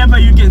thing ever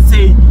you can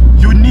say.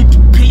 You need to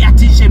pay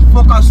attention,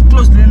 focus,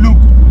 closely look.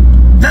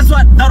 That's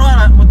what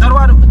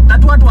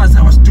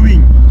I was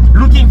doing,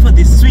 looking for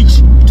the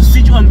switch to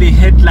switch on the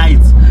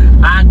headlights.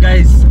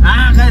 Guys,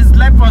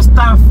 life was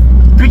tough.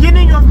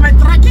 Beginning of my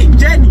trucking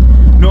journey.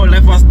 No,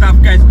 life was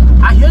tough, guys.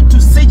 I had to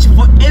search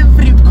for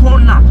every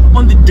corner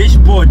on the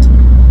dashboard.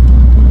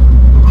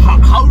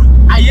 How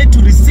I had to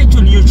research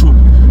on YouTube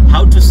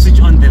how to switch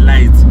on the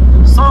lights.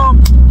 So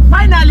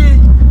finally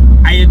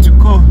I had to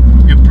call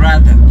a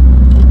brother.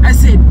 I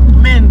said,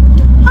 man,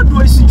 how do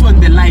I switch on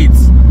the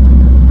lights?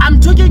 I'm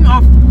talking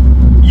of,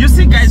 you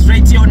see, guys,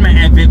 right here on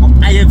my vehicle,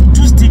 I have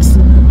two sticks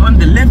on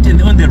the left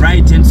and on the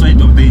right hand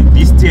side of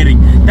the steering.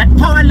 That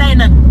power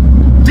liner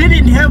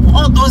didn't have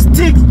all those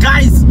sticks,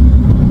 guys.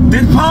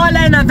 The power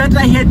liner that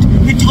I had,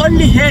 it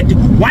only had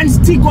one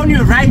stick on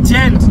your right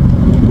hand,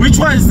 which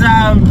was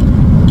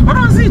what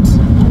was it?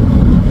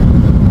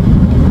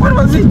 What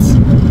was it?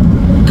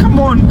 Come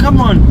on.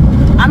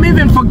 I'm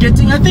even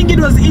forgetting. I think it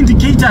was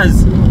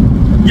indicators.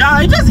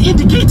 Yeah, it was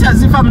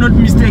indicators, if I'm not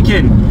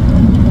mistaken.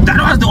 That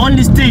was the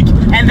only stick,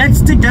 and that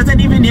stick doesn't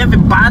even have a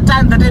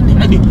button.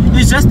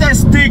 It's just a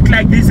stick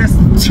like this,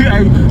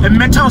 a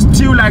metal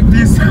steel like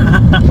this.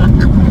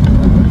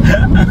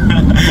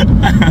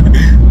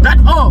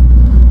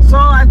 So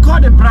I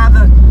called a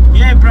brother.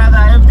 Yeah, brother,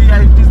 I have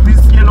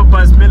this yellow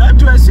bus, man. How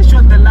do I switch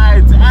on the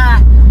lights?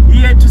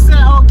 He had to say,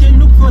 okay,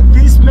 look for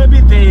this. Maybe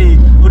the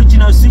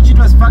original switch, it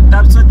was fucked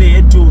up, so they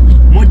had to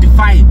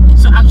modify it.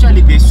 So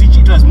actually the switch,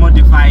 it was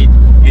modified,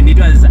 and it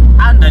was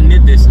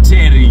underneath the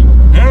steering.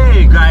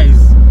 Hey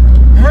guys,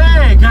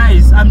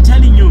 I'm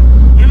telling you,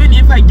 even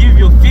if I give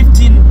you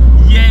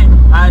 15-year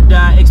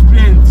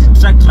experienced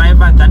truck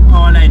driver that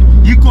power line,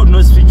 you could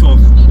not switch off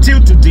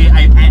till today.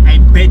 I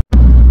bet.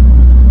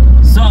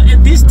 So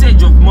at this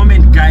stage of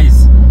moment,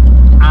 guys,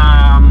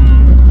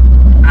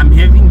 I'm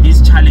having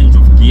this challenge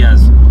of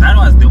gears. That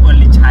was the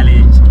only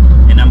challenge,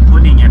 and I'm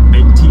putting a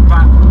big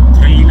tipper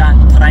trailer,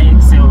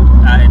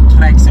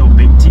 tri-axle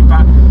big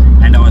tipper,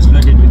 and I was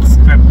loaded with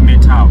scrap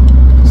metal.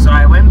 So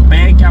I went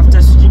back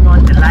after switching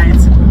on the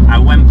lights. I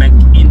went back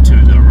into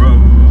the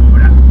road.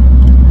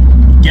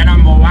 Gear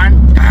number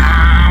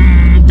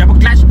 1, double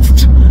clutch.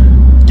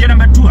 Gear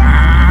number 2,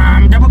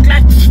 double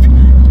clutch.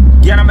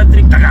 Gear number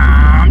 3,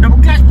 double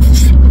clutch.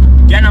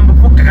 Gear number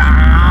 4,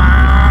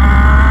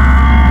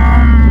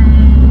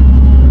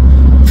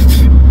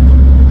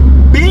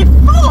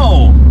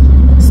 before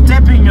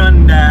stepping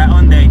on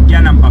the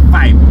gear number 5,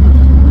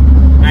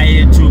 I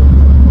had to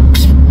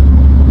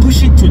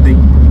push it to the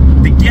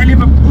gear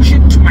lever, push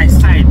it to my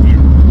side.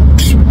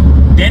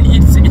 Then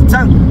it's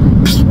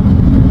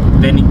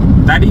then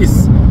that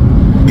is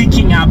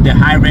picking up the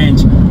high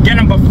range. Gear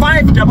number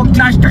 5, double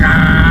clutch.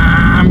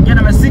 Gear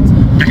number 6,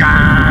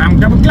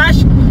 double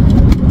clutch.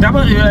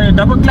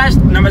 Double clutch.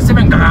 Number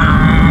 7,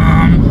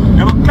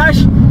 double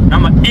clutch.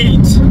 Number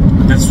 8,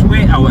 that's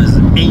where I was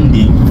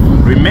ending.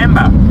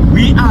 Remember,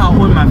 we are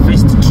on my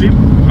first trip,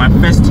 my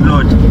first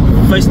load,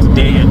 first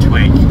day at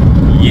work.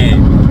 Yeah,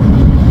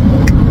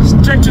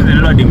 straight to the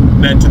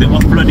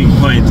offloading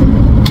point.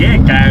 Yeah,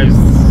 guys,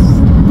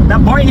 the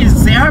boy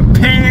is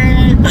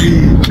happy.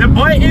 The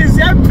boy is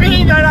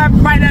happy that I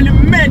finally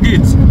made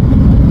it.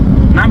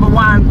 Number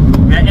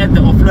 1, we're at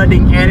the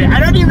offloading area. I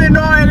don't even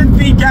know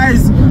anything,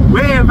 guys.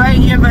 Where have I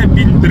ever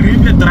been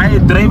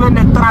driving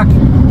a truck?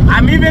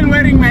 I'm even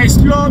wearing my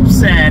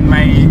slopes and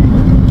my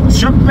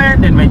short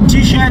pant and my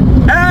t-shirt.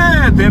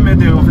 Them at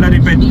the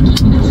offloading bed.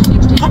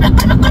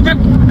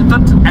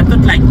 I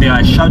thought like they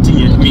were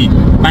shouting at me,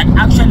 but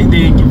actually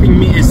they're giving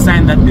me a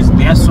sign that the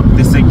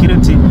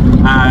security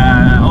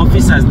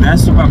officers, their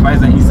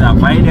supervisor is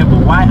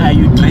available. Why are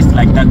you dressed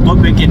like that? Go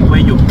back and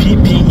wear your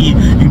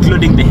PPE,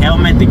 including the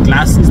helmet, the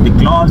glasses, the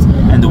gloves,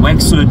 and the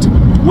work suit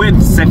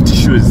with safety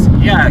shoes.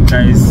 Yeah,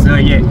 guys. So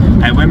yeah,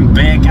 I went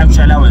back.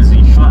 Actually, I was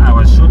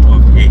short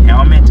of a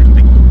helmet and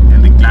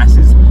the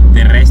glasses.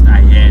 The rest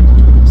I had.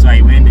 So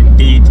I went and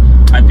did,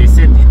 but they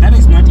said that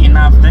is not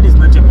enough. That is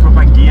not a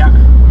proper gear.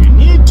 You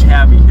need to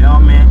have a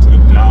helmet, your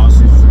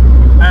glasses,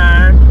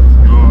 and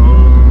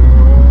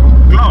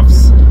your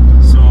gloves.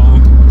 So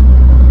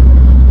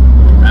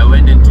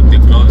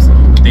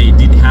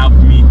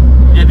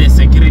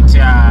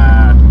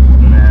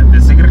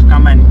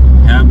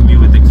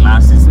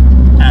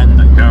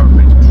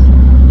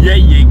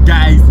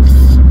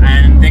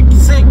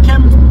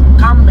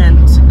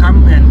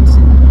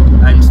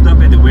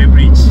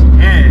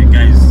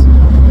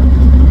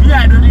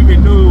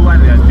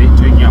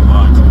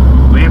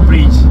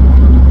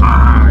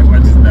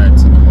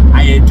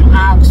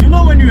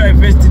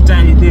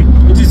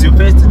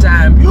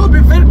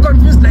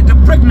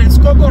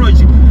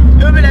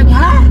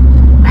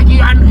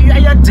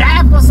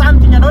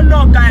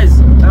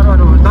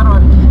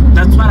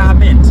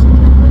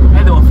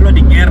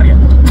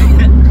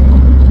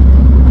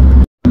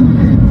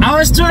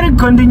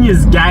ending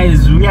is,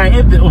 guys, we are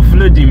at the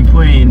offloading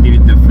point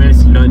with the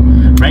first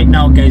load. Right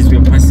now, guys, we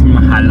are passing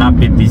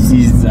Mahalape. This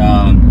is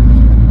a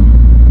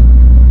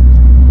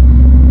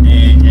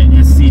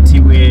city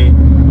where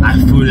I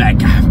feel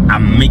like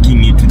I'm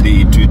making it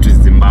to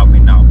Zimbabwe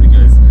now,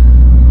 because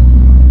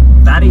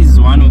that is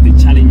one of the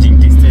challenging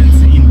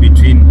distance in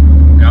between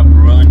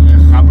Gaborone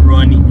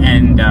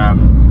and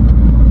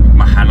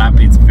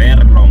Mahalape. It's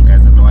very long,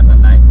 guys. I don't want to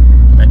lie.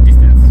 That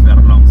distance is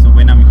very long. So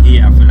when I'm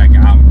here, I feel like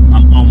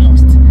I'm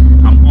almost.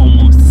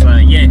 So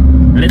yeah,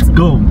 let's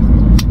go.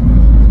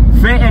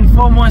 First and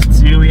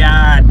foremost, we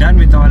are done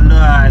with our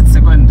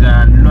second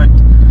load.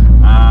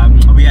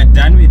 We are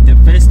done with the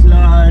first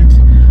load.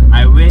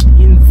 I went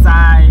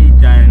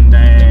inside, and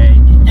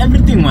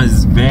everything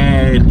was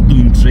very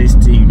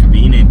interesting to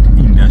be in an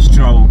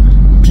industrial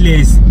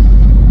place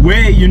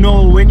where, you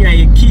know, when you're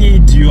a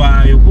kid, you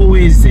are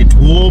always at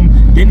home.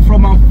 Then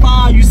from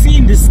afar, you see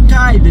in the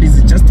sky there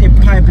is just a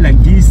pipe like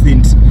this,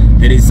 and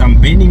there is some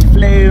burning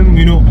flame,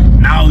 you know.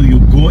 Now you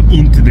go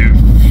into the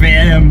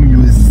film,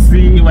 you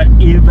see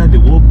whatever the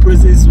whole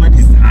process, what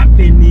is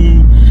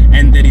happening,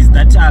 and there is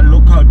that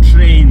local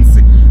trains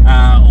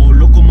or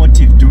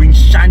locomotive doing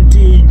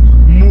shunting,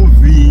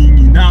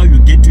 moving. Now you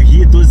get to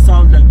hear those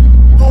sounds like,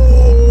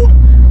 oh,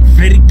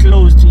 very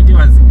close to it. It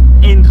was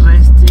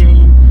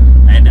interesting,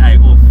 and I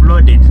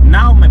offloaded.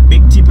 Now my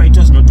back tipper, it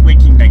was not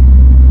working like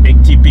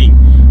back tipping.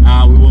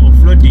 We were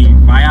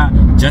offloading via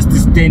just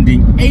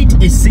standing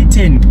at a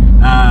certain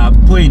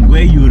point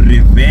where you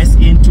reverse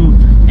into,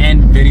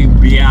 and there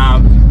will be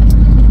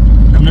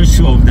I'm not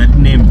sure of that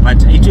name,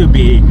 but it will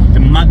be a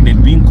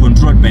magnet being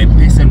controlled by a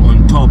person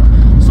on top.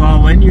 So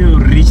when you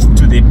reach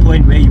to the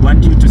point where you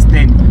want you to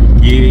stand,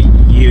 you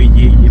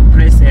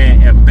press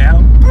a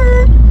bell,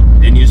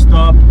 then you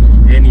stop,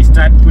 then you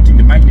start putting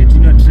the magnet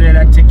in your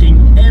trailer,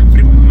 taking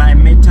every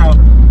metal,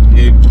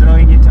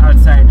 throwing it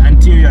outside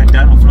until you are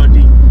done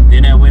offloading.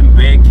 Then I went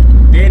back.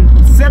 Then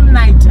same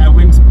night I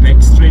went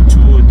back straight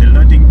to the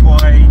loading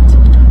point.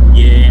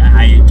 Yeah,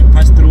 I had to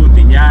pass through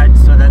the yard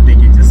so that they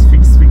can just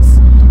fix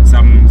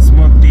some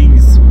small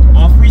things,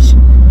 of which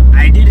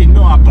I didn't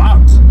know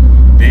about.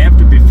 They have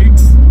to be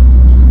fixed.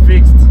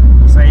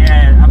 So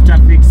yeah, after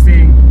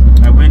fixing,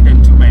 I went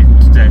and took my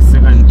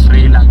second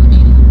trailer.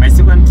 My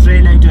second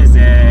trailer, it was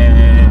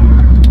a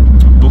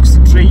box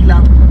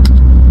trailer.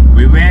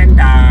 We went,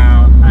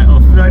 I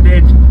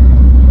offloaded.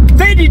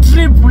 30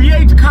 trip, here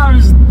it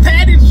comes.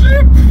 30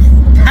 trip.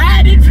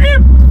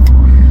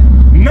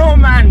 No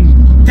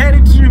man,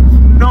 30 trip,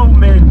 no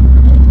man.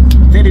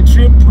 30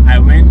 trip, I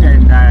went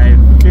and I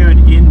filled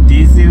in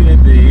diesel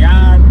at the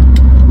yard.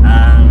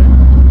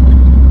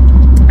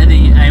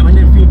 I went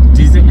and filled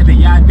diesel at the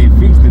yard. They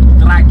fixed the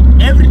truck.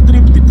 Every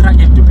trip the truck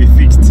had to be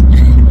fixed.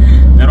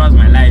 That was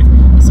my life.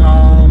 So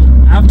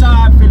after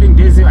filling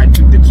diesel, I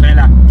took the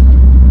trailer.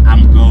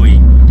 I'm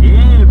going.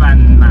 Hey,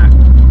 man.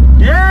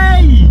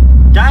 Hey,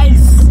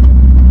 guys,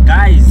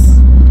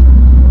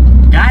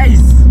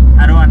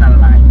 I don't wanna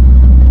lie.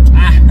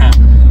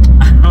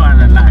 I don't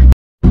wanna lie.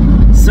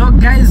 So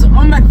guys,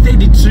 on my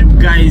 30 trip,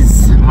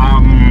 guys,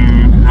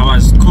 I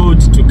was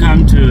called to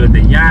come to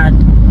the yard.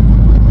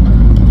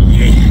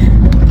 Yeah.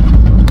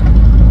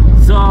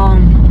 So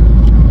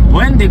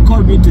when they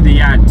called me to the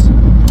yard,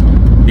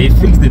 they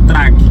fixed the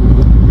truck.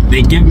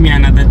 They gave me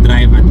another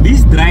driver.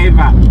 This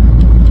driver,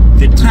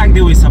 the truck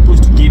they were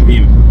supposed to give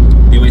him,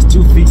 they were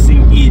still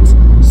fixing it.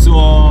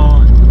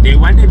 So they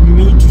wanted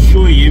me to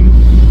show him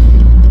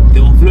the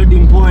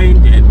offloading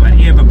point and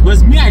whatever,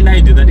 because me, I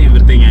lied that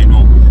everything I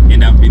know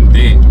and I've been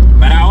there,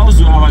 but I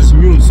was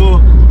new. So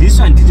this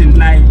one didn't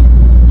lie.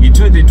 He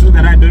told the truth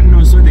that I don't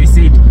know. So they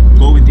said,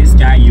 go with this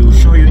guy, he'll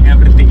show you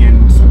everything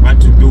and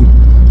what to do.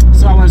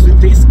 So I was with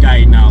this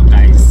guy now,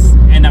 guys,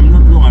 and I'm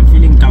not wrong, I'm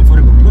feeling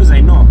comfortable because I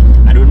know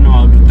I don't know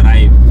how to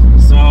drive.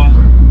 So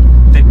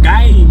the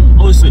guy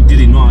also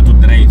didn't know how to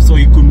drive, so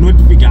he could not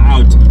figure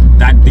out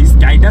that this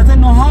guy doesn't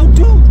know how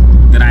to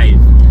drive,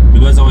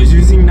 because I was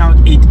using now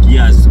 8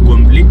 gears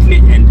completely,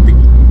 and the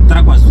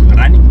truck was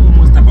running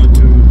almost about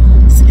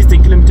to 60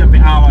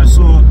 km/h.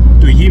 So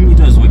to him it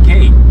was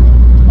okay.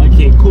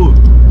 Okay, cool.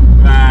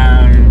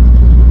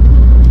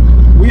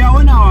 We are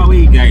on our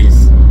way,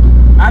 guys.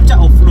 After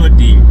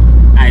offloading,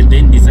 I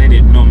then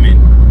decided, no man,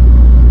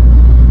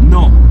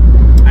 no,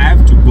 I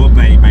have to go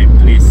by my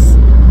place.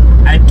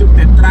 I took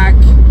the truck,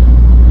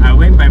 I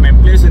went by my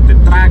place with the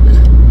truck,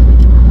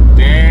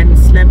 then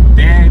slept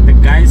there. The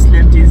guy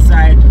slept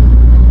inside.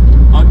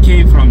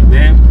 Okay, from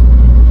there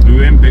we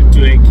went back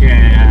to work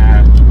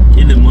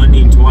in the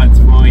morning towards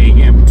 4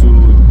 AM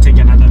to take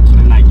another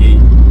trailer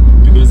again,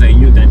 because I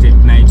knew that at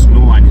night no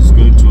one is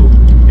going to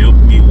help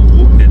me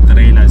hook the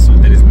trailer, so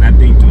there is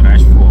nothing to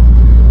rush for.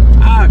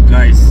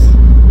 Guys,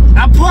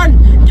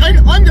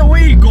 on the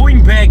way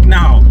going back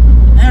now,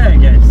 hey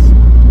guys,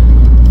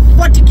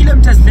 40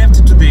 kilometers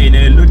left to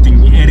the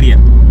loading area.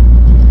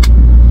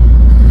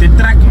 The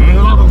truck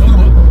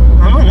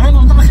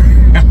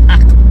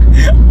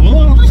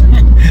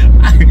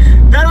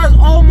that was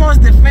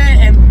almost the fair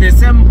and the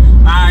same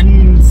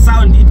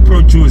sound it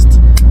produced.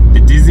 The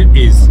diesel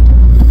is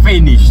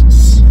finished.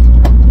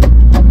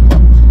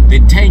 The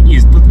tank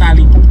is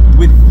totally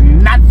with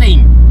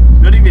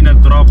nothing, not even a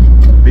drop.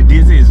 The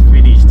diesel is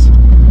finished.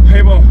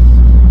 Hey, bo,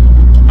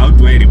 how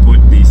do I report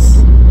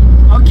this?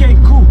 Okay,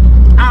 cool.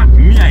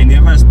 Me, I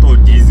never store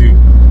diesel,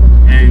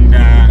 and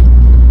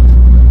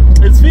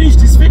it's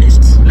finished. It's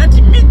finished. Let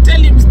me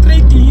tell him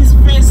straight in his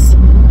face.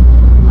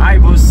 Hi,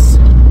 boss.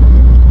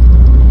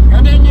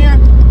 Get in here.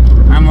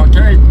 I'm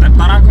okay. The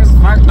truck is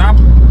fucked up.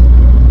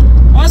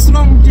 What's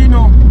wrong,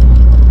 Tino?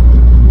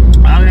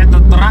 I'll let the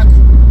truck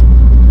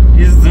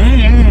is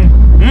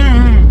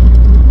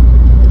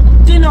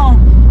Tino,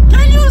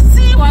 can you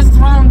see what's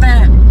wrong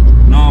there?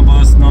 No,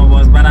 boss,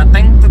 but I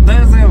think the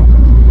diesel.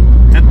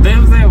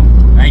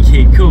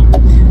 Okay, cool.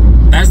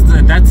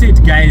 That's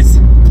it, guys.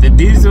 The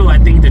diesel, I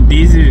think the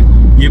diesel,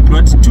 you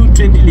brought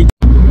 220 liters.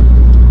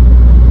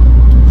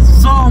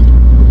 So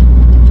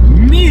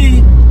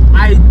me,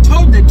 I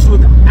told the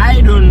truth, I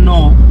don't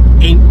know,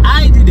 and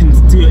I didn't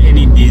steal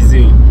any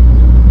diesel.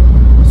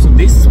 So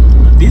this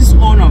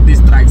owner of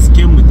these trucks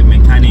came with the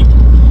mechanic.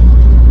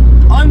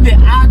 On the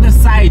other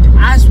side,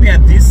 as we are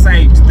this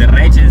side, the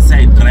right hand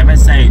side, driver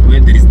side,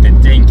 where there is the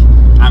tank,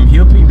 I'm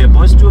helping the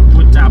boss to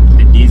put up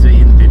the diesel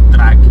in the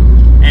truck.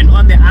 And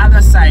on the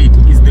other side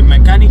is the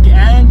mechanic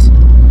and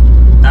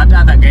that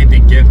other guy they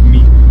gave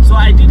me. So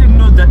I didn't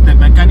know that the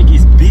mechanic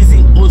is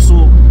busy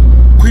also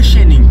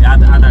questioning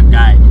that other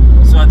guy.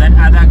 So that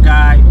other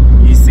guy,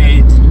 he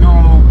said,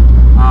 no,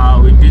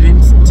 we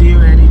didn't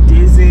steal any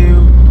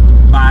diesel,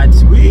 but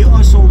we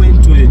also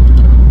went to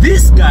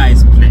this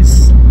guy's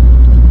place.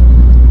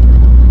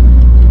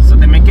 So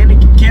the mechanic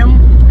came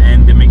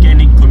and the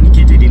mechanic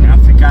communicated in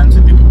Afrikaans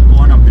with the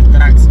owner of the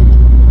trucks.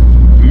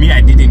 Me,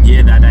 I didn't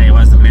hear that. I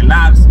was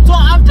relaxed. So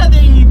after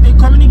they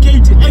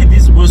communicated, hey,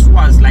 this boss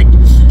was like,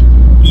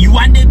 he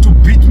wanted to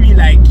beat me,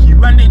 like he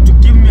wanted to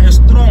give me a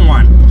strong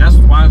one, just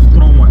one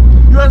strong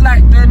one. He was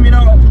like, then you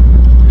know,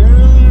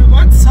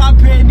 what's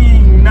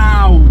happening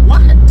now?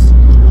 What?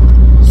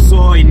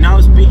 So he now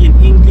speak in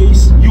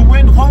English. You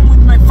went home with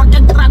my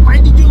fucking truck. Why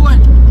did you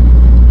went?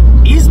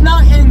 He's now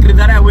angry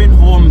that I went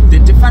home. The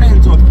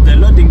difference of the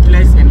loading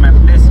place and my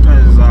place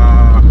was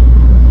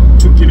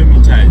 2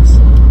 kilometers.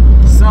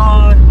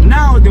 So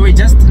now they were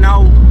just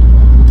now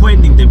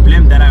pointing the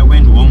blame that I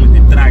went home with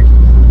the truck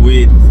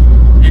with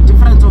a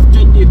difference of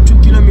 22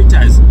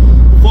 kilometers,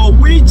 for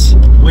which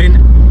when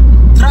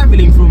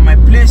traveling from my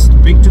place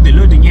back to the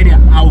loading area,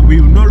 I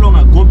will no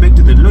longer go back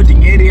to the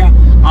loading area.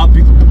 I'll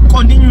be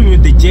continuing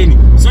with the journey.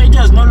 So it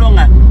was no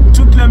longer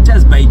 2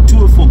 kilometers by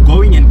 2 for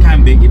going and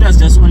coming back. It was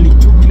just only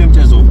 2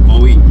 kilometers of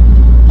going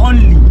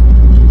only.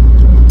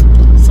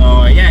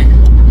 So yeah,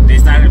 they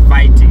started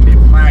fighting. They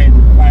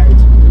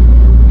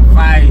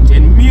fight,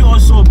 and me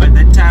also by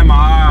that time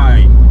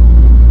I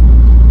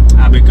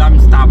become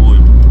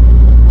stubborn.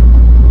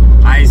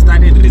 I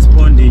started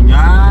responding, you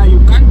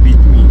can't beat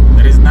me,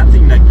 there is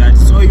nothing like that.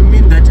 So you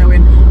mean that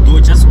when you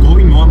were just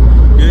going home,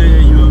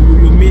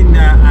 you mean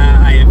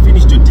I have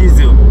finished your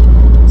diesel?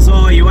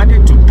 So he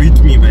wanted to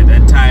beat me by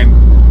that time.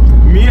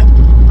 Me,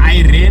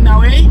 I ran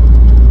away.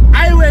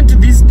 I went to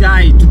this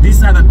guy, to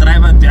this other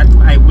driver that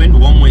I went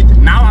home with.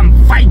 Now I'm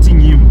fighting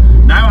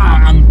him. Now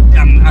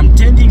I'm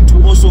tending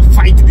to also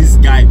fight this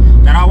guy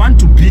that I want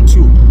to beat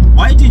you.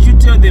 Why did you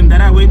tell them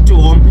that I went to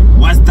home?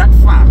 Was that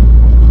far?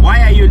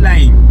 Why are you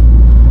lying?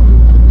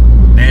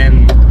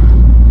 Then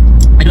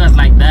it was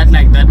like that.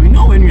 We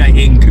know when we are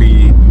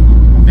angry,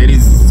 there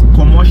is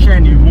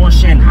commotion,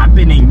 emotion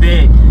happening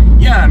there.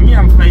 Yeah, me,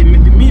 I'm fine.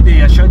 Me,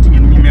 they are shouting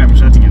at me, I'm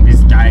shouting at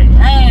this guy.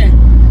 Hey.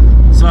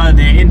 So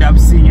they end up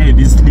seeing, hey,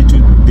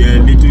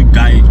 the little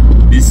guy,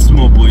 this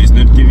small boy is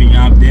not giving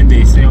up. Then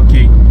they say,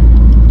 okay,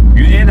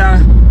 you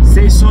either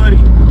say sorry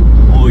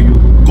or you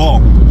go.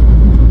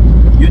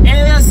 You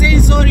either say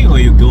sorry or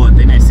you go.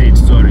 Then I said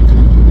sorry.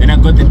 Then I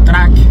got the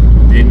truck.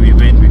 Then we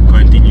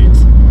continued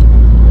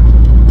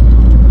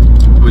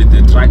with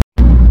the truck.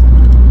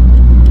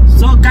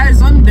 So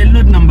guys, on the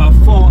load number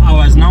 4, I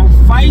was now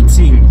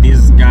fighting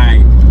this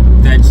guy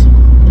that,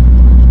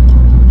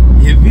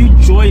 have you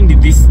joined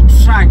this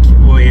truck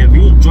or have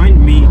you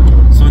joined me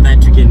so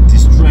that you can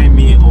destroy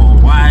me or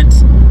what?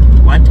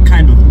 What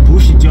kind of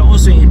bullshit? You're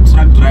also a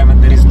truck driver.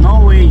 There is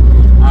no way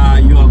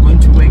you are going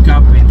to wake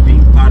up and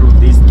being part of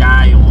this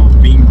guy or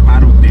being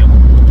part of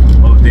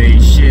the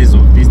shares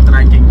of this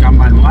trucking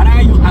company. What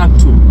are you up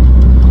to?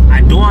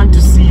 I don't want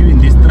to see you in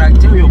this truck.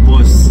 Tell your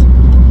boss,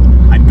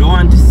 I don't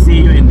want to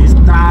see you in this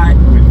truck.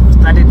 We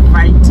started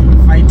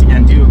fighting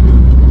until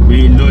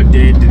we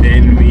loaded.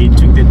 Then we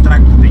took the truck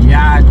to the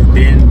yard.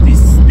 Then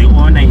the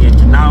owner had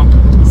to now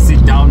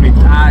sit down with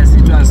us.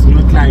 It was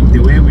not like the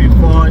way we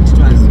thought. It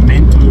was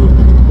meant to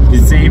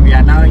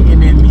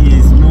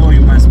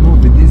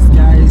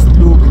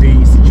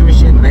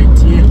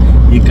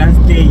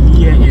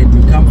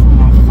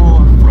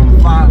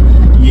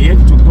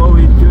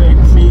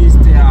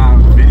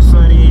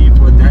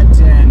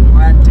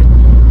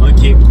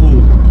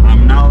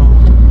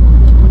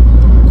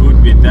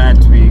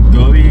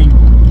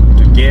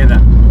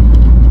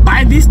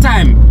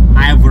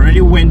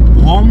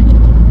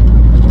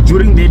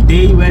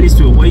while we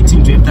were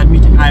waiting to have that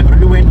meeting, I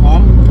already went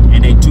home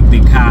and I took the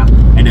car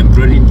and I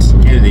brought it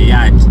at the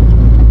yard.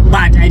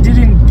 But I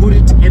didn't put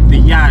it at the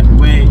yard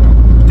where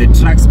the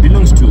trucks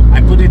belongs to.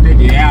 I put it at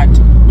the yard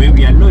where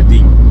we are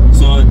loading.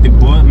 So the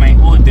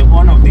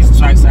owner of these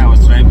trucks I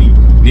was driving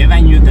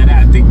never knew that I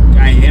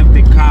have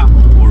the car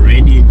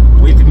already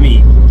with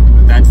me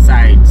that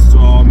side.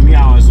 So me,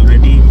 I was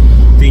already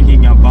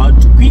thinking about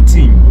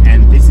quitting,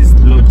 and this is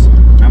load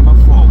number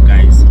 4,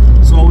 guys.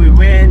 So we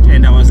went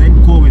and I was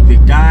in call with the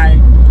guy.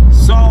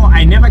 So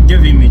I never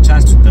gave him a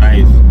chance to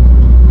drive.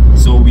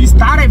 So we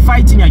started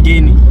fighting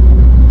again.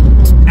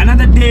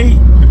 Another day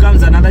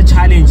becomes another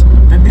challenge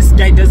that this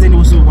guy doesn't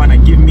also want to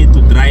give me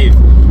to drive.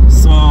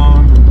 So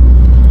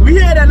we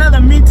had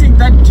another meeting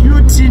that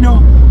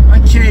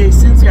okay,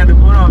 since we are the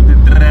owner of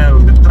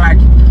the truck,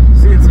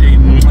 since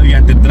we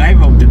are the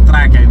driver of the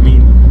truck, I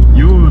mean,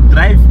 you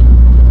drive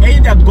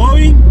either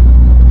going,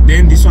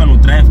 then this one will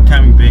drive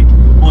coming back,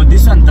 or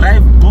this one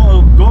drive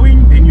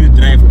going, then you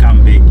drive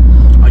come back.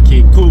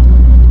 Okay, cool.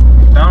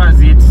 That was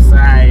it.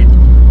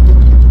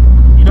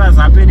 It was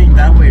happening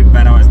that way,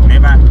 but I was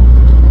never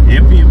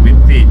happy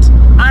with it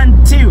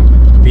until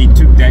they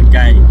took that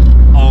guy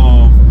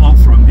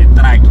off from the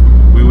track.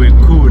 We were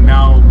cool.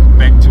 Now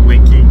back to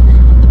working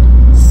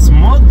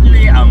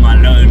smoothly. I'm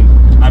alone.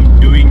 I'm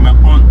doing my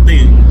own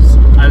things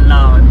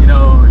alone. You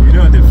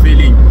know the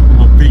feeling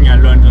of being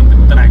alone on the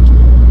track.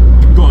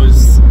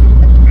 Because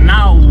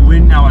now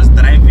when I was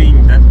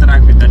driving that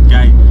truck with that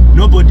guy,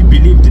 nobody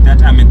believed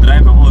that I'm a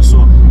driver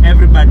also.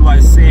 Everybody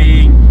was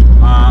saying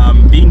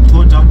being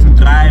taught how to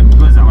drive,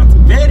 because I was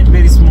very,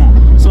 very small.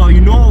 So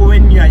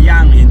when you are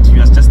young and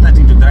you are just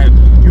starting to drive,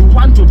 you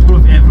want to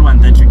prove everyone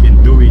that you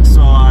can do it.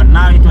 So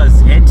now it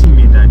was hurting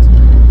me that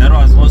there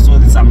was also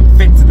some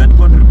facts that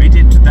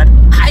contributed to that.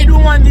 I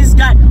don't want this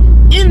guy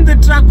in the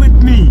truck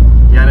with me.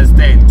 You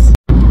understand?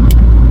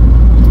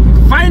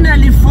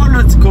 Finally, 4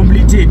 loads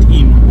completed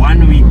in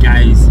 1 week,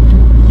 guys.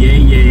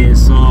 Yeah.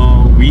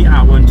 So we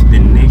are on to the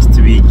next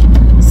week.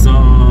 So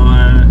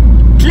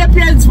clap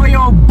your hands for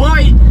your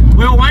boy,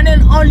 your one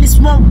and only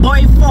small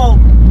boy, for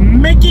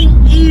making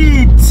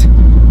it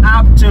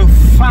up to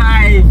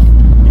 5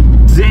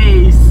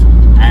 days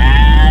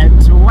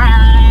at work.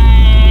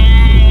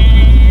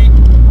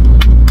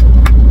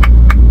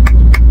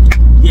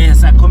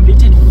 Yes, I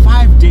completed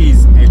 5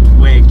 days at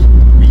work.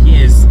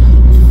 Yes,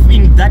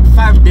 in that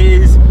 5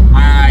 days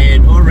I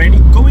had already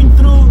going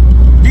through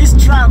this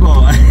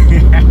struggle.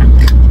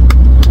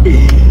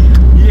 Yeah.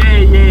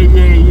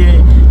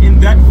 In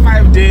that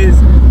 5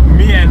 days,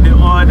 me and the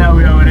owner,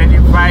 we are already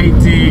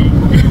fighting.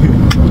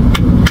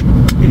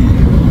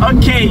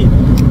 Okay,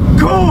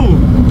 cool.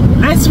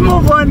 Let's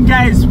move on,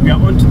 guys. We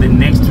are on to the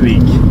next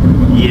week.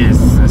 Yes,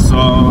 so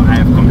I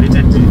have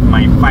completed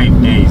my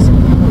 5 days.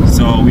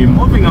 So we're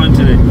moving on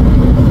to the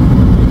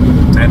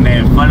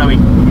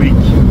following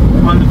week.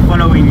 On the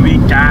following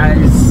week,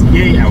 guys,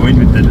 I went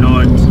with the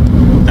load.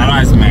 That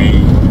was my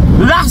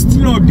last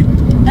load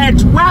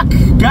at work,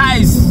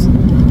 guys.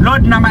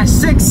 Load number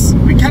 6.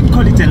 We can't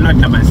call it a load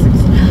number 6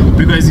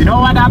 because you know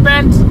what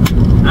happened?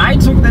 I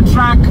took the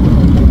truck,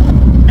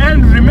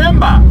 and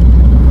remember,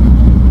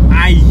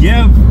 I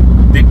have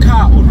the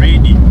car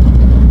already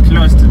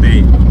close to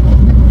the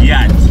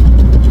yard.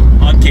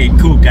 Okay,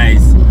 cool,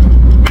 guys.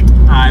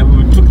 I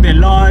took the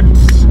load,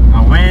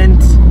 I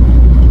went.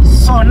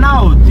 So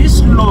now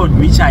this load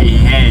which I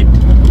had,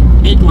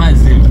 it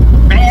was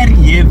very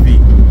heavy,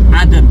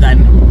 other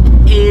than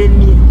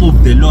any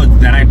of the loads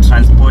that I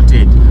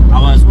transported. I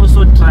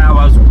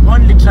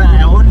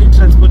only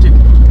transported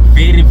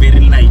very, very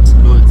light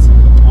loads,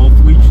 of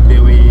which they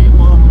were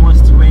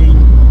almost weighing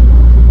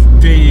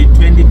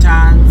 20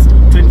 tons,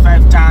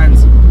 25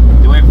 tons.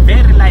 They were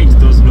very light,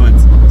 those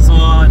loads. So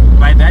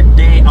by that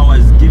day I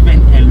was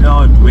given a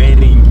load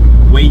weighing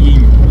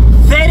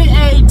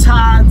 38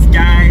 tons,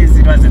 guys.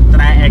 It was a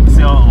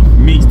tri-axle of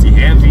mixed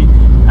heavy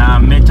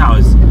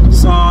metals.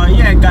 So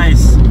yeah,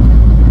 guys,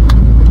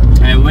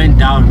 I went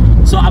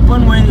down. So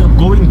upon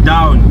going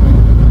down,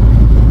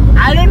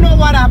 I don't know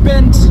what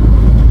happened.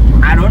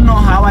 I don't know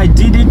how I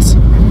did it,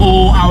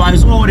 or I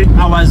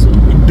was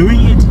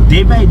doing it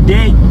day by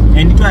day,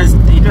 and it was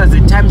a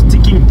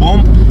time-ticking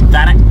bomb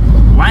that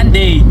one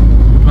day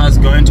it was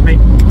going to be.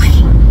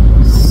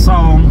 So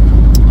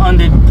on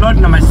the plot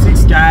number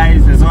 6,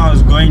 guys, as I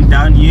was going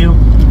downhill,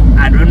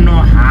 I don't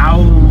know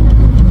how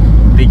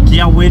the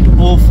gear went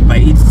off by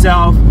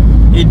itself.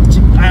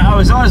 I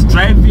was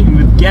driving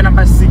with gear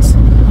number 6.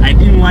 I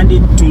didn't want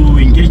it to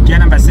engage gear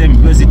number 7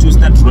 because it will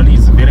start rolling.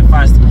 It's very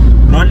fast.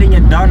 Rolling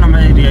it down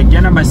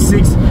gear number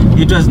 6,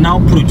 it was now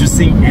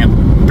producing a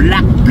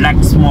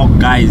black smoke,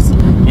 guys,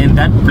 and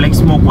that black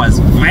smoke was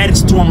very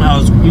strong. I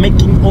was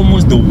making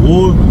almost the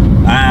whole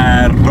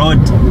road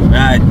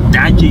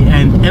dodgy,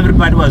 and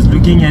everybody was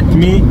looking at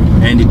me,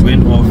 and it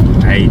went off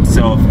by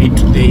itself. It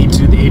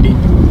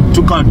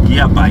took out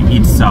gear by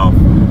itself,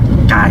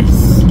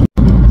 guys.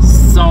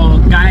 So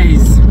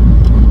guys,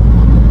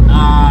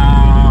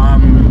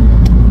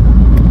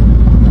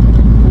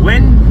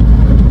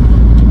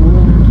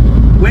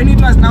 when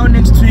it was now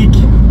next week,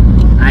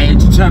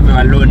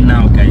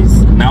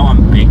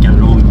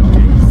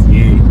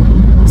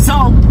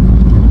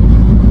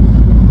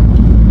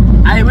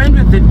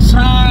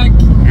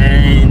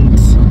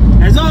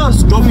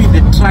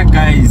 truck,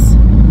 guys,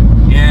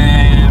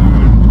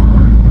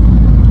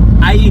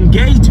 I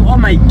engaged all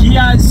my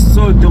gears,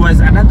 so there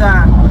was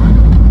another,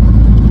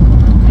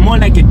 more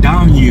like a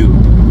downhill.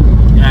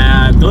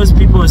 Those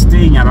people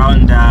staying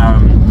around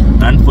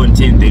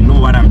Gaborone-Francistown, they know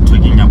what I'm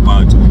talking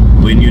about.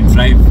 When you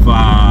drive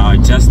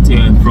just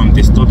from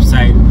the stop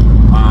sign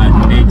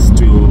next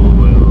to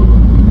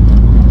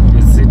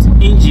is it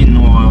Engine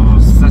or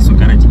Sasso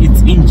Garage?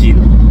 It's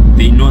Engine.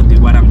 They know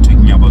what I'm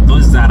talking about.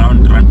 Those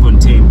around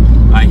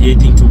Gaborone-Francistown are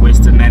heading to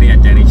Western area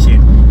direction.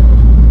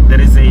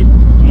 There is a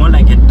more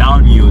like a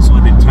downhill, so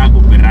the truck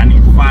will be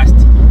running fast.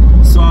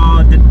 So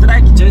the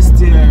truck just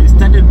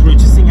started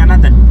producing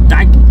another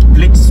dark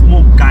black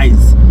smoke,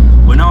 guys,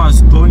 when I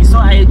was going. So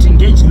I had to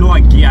engage lower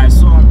gear.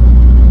 So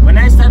when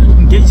I started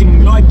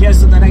engaging lower gear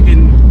so that I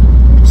can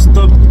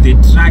stop the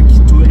truck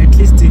to at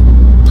least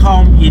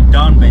calm it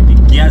down by the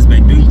gears, by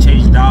doing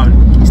change down,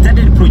 it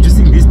started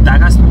producing this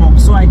darker smoke.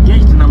 So I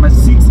engaged number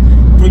 6,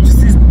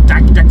 produces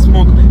dark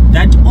smoke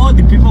that all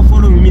the people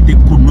following me, they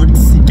could not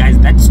see, guys.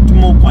 That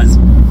smoke was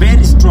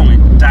very strong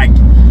and dark.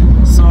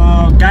 So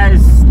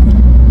guys,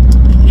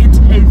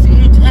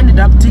 it ended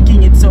up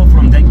taking itself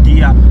from that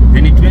gear,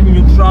 then it went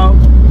neutral,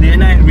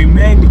 then I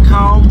remained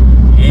calm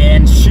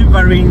and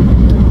shivering,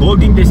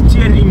 holding the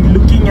steering,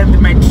 looking at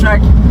my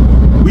truck,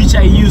 which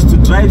I used to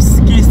drive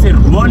skis,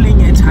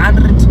 rolling at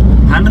 100,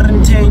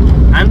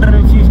 110,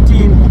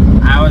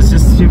 115. I was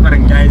just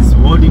shivering, guys,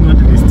 holding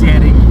onto the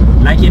steering.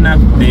 Lucky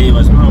enough, there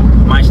was not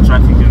much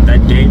traffic on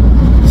that day,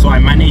 so I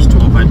managed to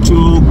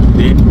overtake,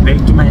 then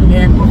back to my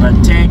lane,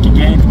 overtake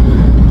again,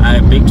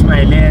 back to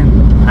my lane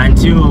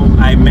until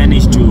I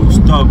managed to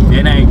stop.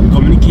 Then I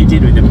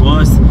communicated with the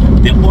boss.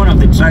 The owner of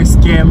the trucks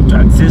came to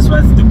access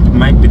what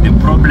might be the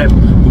problem,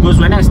 because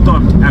when I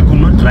stopped, I could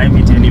not drive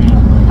it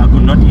anymore. I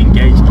could not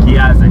engage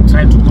gears. I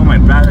tried to call my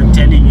brother,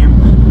 telling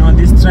him, no,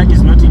 this truck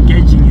is not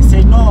engaging. He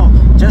said, no,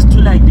 just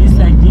do like this,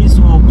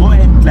 or go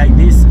and like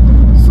this.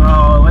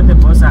 So when the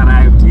boss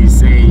arrived, he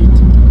said,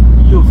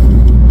 you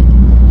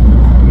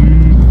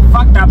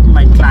fucked up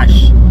my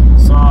clutch.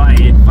 So I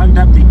had fucked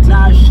up the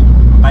clutch,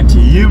 but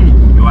he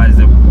was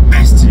the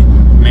best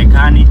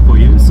mechanic for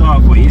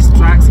himself, for his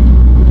trucks.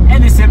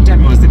 At the same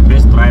time, he was the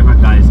best driver,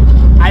 guys.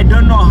 I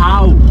don't know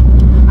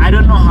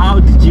how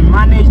did he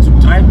manage to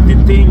drive the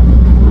thing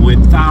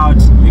without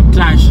the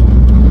clutch.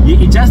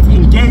 He just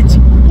engaged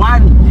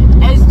one.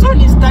 As soon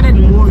as he started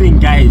moving,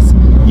 guys,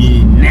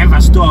 he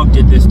never stopped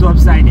at the stop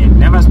sign, he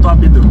never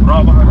stopped at the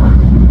rubber.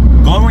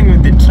 Going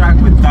with the truck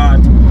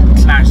without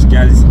clutch,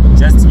 guys,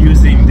 just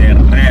using the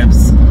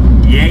revs.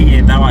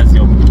 Yeah, that was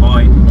your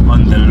boy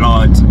on the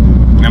load.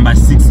 Number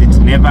 6, it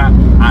never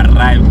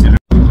arrived.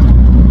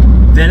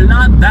 The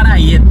load that I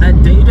had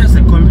that day, it was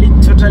a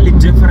totally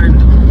different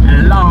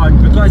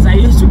load, because I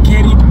used to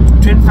carry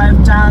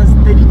 25 tons,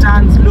 30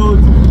 tons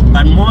loads,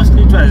 but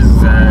mostly it was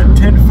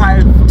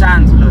 25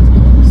 tons load.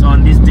 So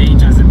on this day,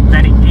 it was a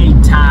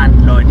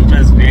 38-ton load. It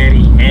was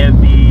very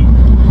heavy.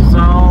 So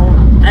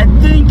I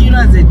think it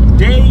was a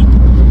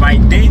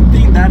day-by-day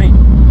thing that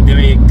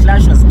the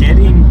clutch was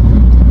getting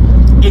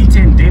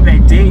eaten day by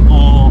day,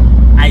 or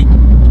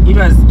it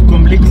was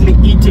completely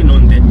eaten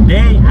on the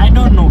day. I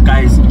don't know,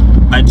 guys,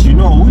 but you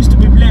know who's to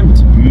be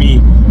blamed? Me.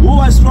 Who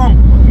was wrong?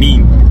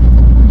 Me.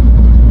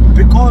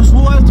 Because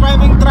who was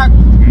driving truck?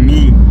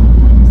 Me.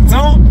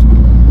 So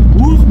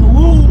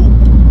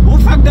who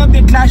fucked up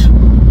the clutch?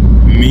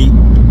 Me.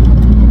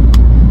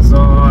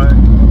 So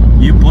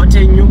he bought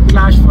a new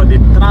clutch for the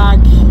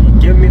truck. He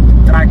gave me the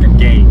truck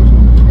again.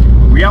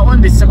 We are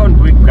on the 2nd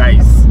week,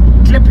 guys.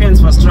 Clap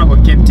hands for Struggle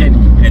Captain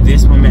at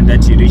this moment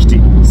that he reached the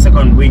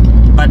 2nd week,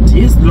 but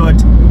his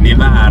load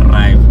never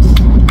arrived.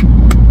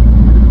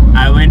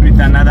 I went with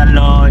another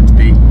load.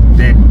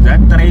 That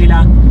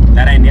trailer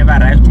that I never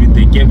arrived with,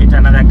 they gave it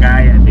another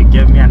guy, and they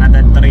gave me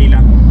another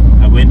trailer.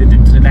 I went with the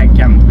trailer, I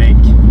came back.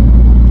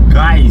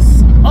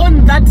 Guys,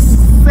 on that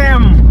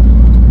same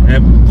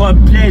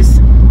place,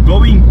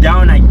 going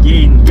down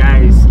again,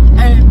 guys.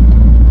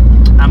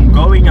 I'm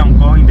going,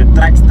 the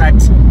truck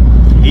starts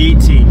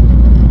hitting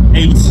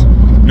 8,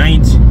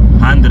 90,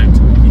 100.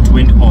 It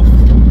went off.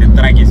 The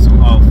truck is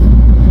off.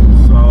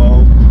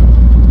 So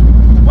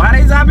what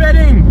is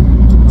happening?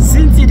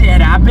 Since it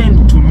had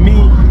happened to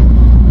me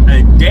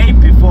a day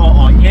before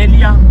or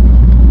earlier,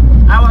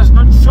 I was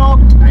not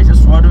shocked. I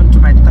just rode onto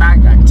my truck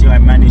until I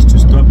managed to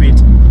stop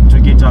it,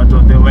 took it out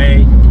of the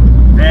way.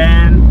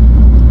 Then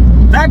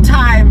that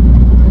time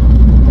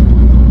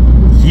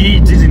he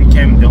didn't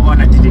come, the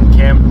owner didn't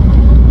come.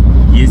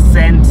 He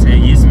sent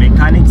his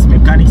mechanics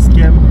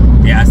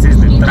came, they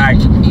assessed the truck.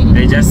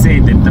 They just say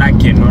the truck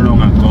can no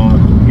longer go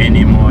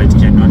anymore, it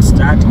cannot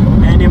start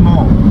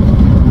anymore.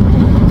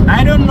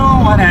 I don't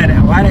know what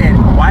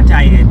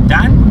I had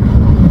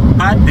done,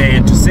 but they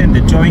had to send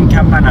the towing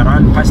company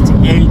around past 8.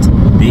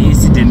 The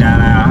incident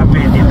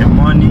happened in the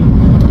morning,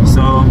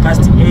 so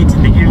past 8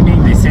 in the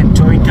evening they sent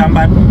towing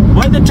company.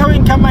 When the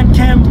towing company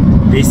came,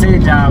 they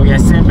said we are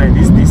sent by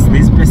this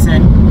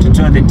person to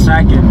tow the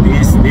truck, and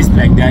this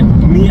like that.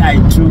 Me, I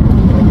took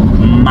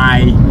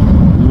my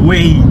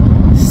way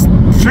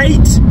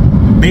straight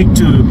back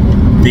to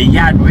the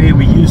yard where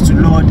we used to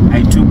load.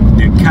 I took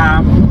the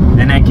car,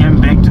 then I came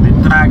back to the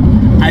truck.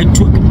 I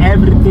took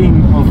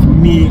everything of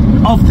me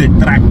off the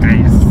truck,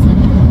 guys.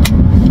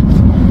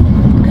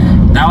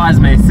 That was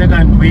my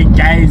second week,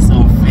 guys,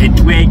 of at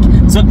work.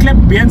 So clap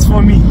hands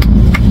for me.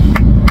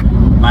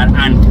 But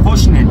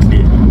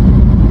unfortunately,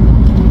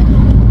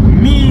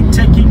 me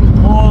taking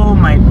all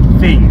my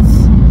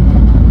things,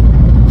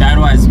 that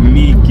was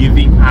me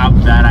giving up,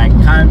 that I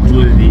can't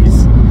do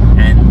this,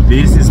 and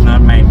this is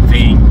not my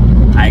thing.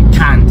 I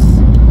can't.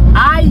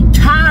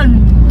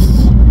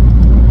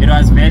 It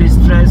was very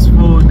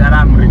stressful that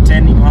I'm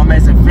returning home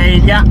as a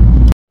failure.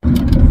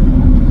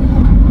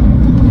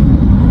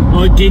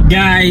 Okay,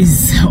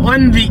 guys,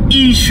 on the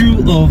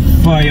issue of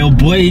your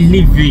boy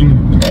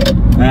leaving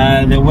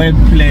the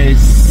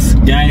workplace,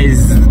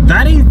 guys,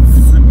 that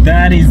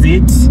is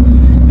it.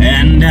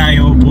 And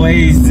your boy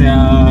is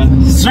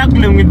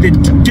struggling with the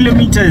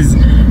kilometers,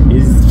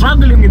 is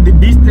struggling with the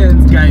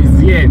distance, guys.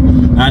 Yeah,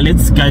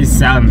 let's guys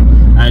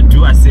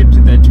do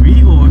accept that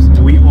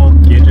we all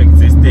get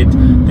exhausted.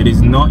 There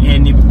is no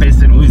any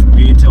person who is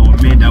better or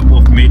made up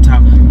of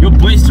metal. Your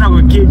boy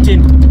struggle,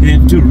 Captain. You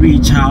have to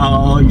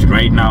recharge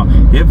right now.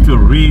 You have to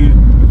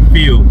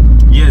refill.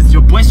 Yes,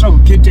 your boy struggle,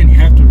 Captain. You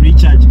have to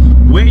recharge.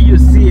 Where you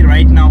see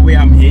right now where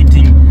I'm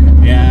heading,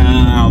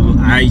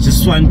 I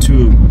just want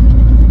to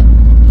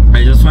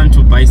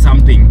buy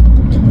something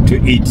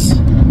to eat.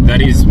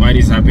 That is what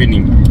is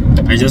happening.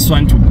 I just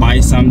want to buy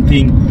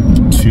something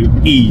to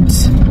eat.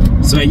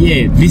 So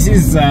yeah, this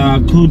is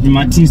called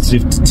Martin's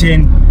Drift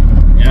 10.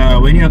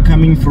 When you are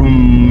coming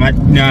from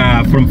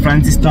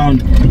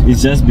Francistown,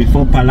 it's just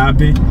before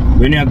Palape.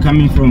 When you are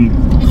coming from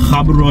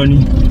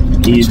Gaborone,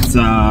 it's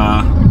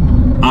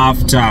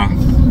after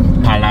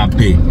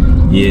Palape.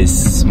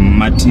 Yes,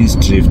 Martin's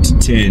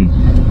Drift 10.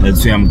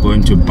 That's where I'm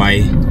going to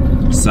buy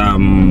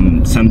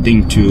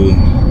something to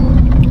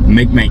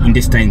make my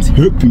intestines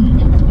happy.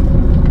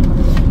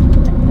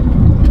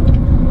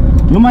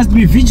 You must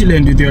be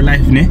vigilant with your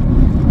life, ne?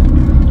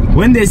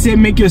 When they say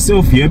make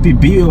yourself happy,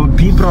 be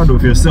proud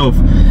of yourself,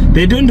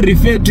 they don't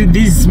refer to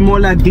these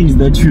smaller things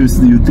that you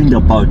think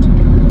about.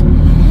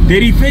 They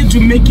refer to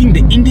making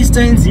the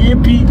intestines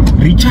happy,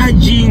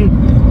 recharging,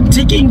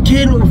 taking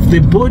care of the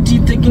body,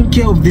 taking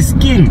care of the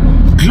skin,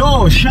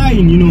 glow,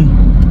 shine, you know.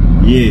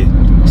 Yeah,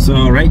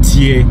 so right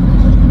here,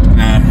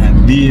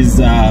 these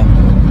are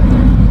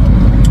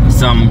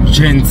some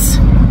chants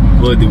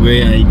all the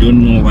way, I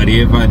don't know,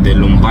 whatever, the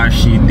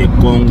Lumbashi, the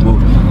Congo,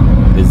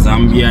 the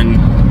Zambian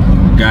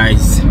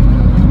guys.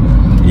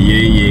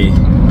 Yeah.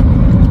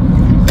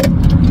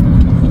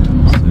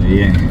 So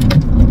yeah,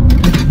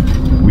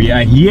 we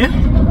are here.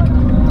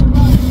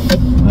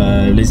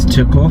 Let's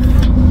check off.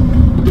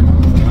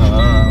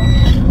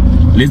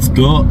 Let's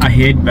go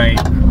ahead by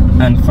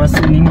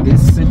unfastening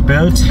this seat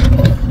belt,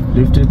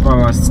 lift up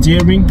our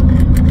steering,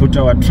 put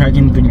our truck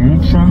in the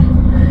neutral,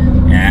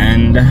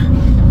 and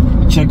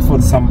check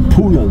for some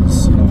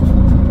pullers. You know,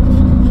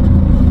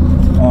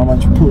 how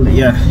much puller?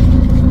 Yeah.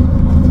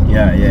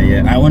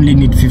 I only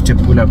need 50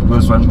 puller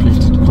because one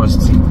plate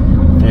costs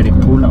 30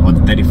 puller or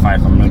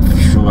 35. I'm not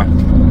sure.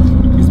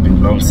 It's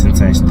been long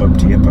since I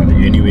stopped here, but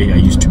anyway, I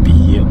used to be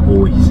here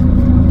always.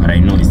 But I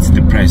know it's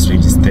the price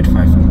range is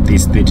 35.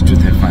 This 30 to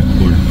 35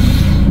 puller.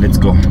 Let's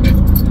go.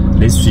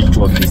 Let's switch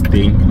off this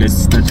thing. Let's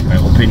start by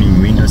opening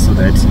windows so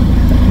that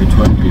it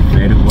won't be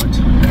very hot.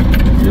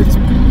 Let's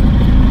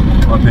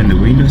open the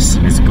windows.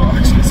 Let's go out.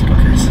 Let's go,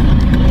 guys.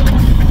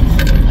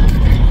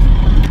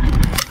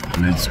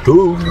 Let's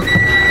go.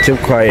 Keep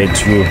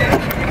quiet, you.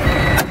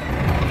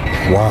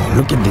 Wow,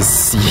 look at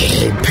this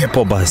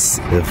pepper bus.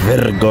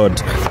 Very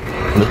good.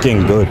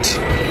 Looking good.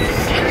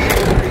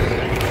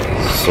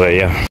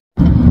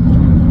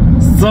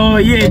 So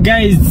yeah,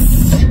 guys,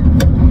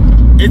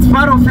 it's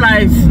part of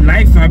life.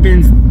 Life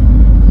happens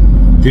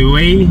the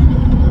way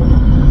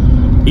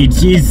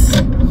it is,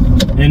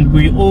 and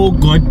we all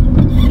got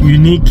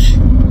unique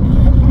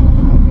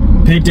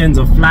patterns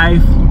of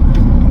life.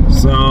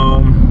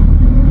 So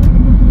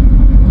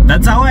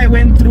that's how I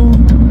went through.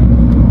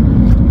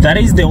 That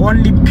is the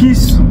only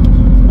piece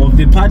of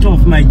the part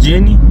of my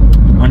journey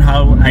on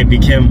how I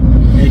became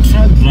a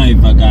truck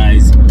driver,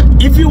 guys.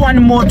 If you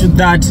want more to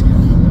that,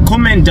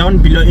 comment down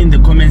below in the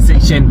comment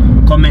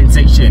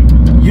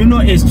section. You know,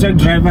 as truck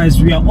drivers,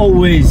 we are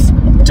always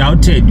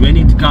doubted when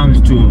it comes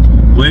to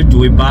where do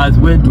we bath,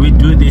 where do we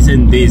do this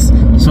and this.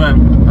 So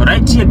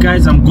right here,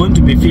 guys, I'm going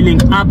to be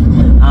filling up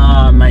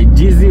my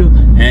diesel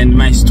and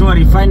my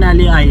story.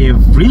 Finally, I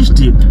have reached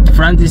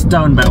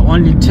Francistown by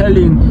only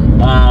telling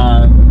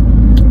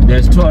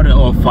the story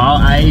of how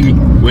I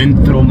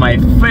went through my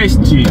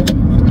first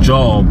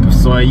job.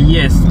 So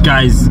yes,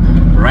 guys,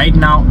 right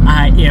now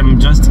I am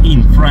just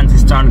in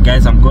Francistown,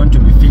 guys. I'm going to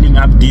be filling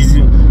up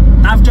diesel.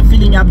 After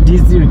filling up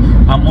diesel,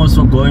 I'm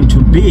also going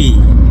to be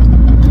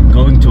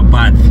going to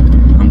bath.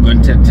 I'm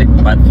going to take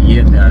bath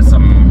here. There are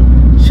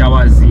some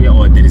showers here,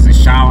 or there is a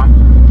shower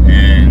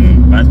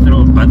and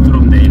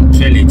bathroom, then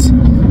toilet.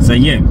 So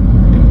yeah,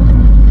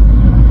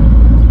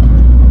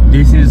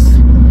 this is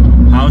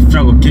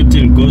Struggle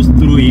Captain goes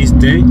through his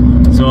day.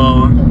 So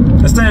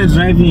I started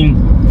driving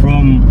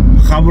from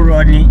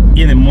Gaborone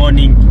in the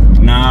morning.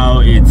 Now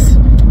it's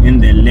in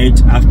the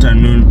late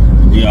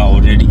afternoon. We are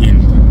already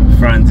in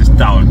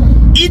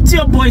Francistown. It's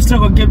your boy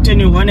Struggle Captain,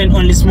 your one and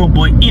only small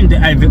boy in the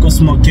Iveco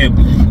small cab.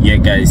 Yeah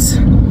guys,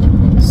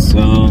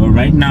 so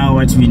right now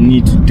what we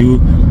need to do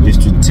is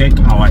to take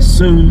our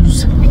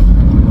souls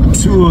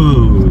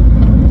to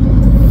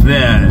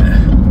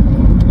the,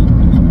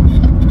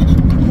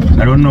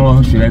 I don't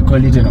know, should I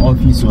call it an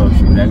office or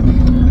should I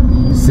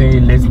say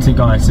let's take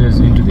ourselves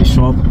into the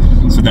shop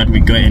so that we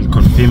go and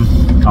confirm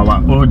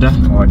our order,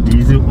 our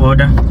diesel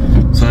order,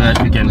 so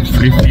that we can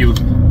refuel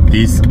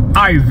this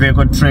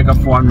Iveco Tracker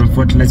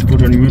 440. Let's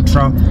put on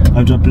neutral.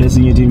 After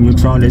placing it in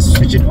neutral, let's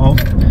switch it off.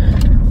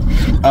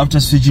 After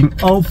switching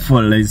off,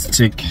 let's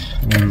check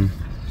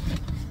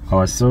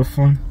our cell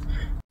phone.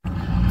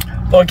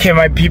 Okay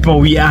my people,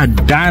 we are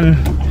done.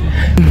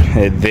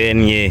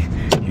 Then yeah,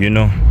 you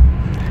know,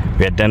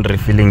 we are done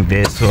refilling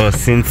there. So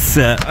since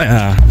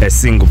a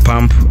single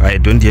pump, I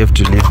don't have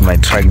to leave my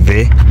truck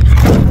there,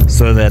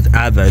 so that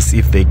others,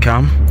 if they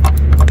come,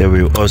 they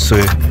will also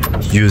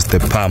use the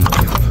pump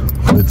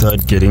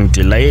without getting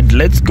delayed.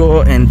 Let's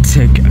go and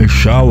take a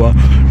shower.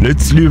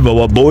 Let's leave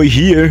our boy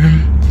here.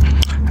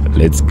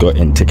 Let's go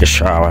and take a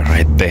shower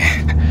right there.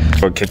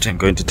 Okay, I'm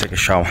going to take a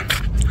shower.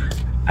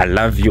 I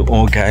love you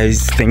all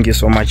guys. Thank you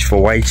so much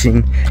for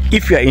watching.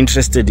 If you are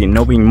interested in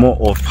knowing more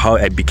of how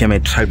I became a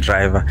truck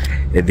driver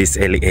at this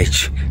early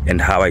age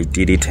and how I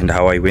did it and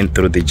how I went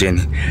through the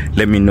journey,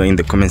 let me know in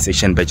the comment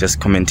section by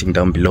just commenting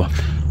down below.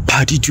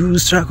 Party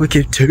juice, Struggle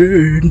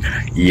Captain.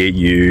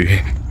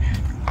 Yeah.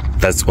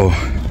 That's all.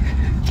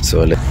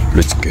 So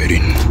let's get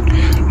in.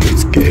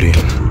 Let's get in.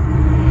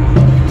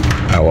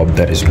 I hope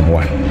there is no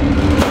one.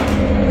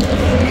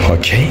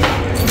 Okay,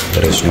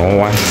 there is no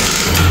one.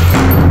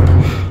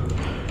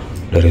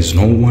 There is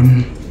no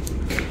one.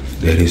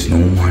 There is no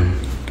one.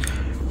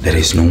 There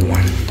is no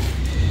one.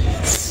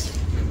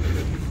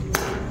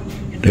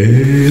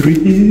 There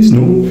is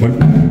no one.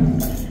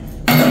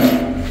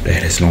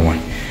 There is no one.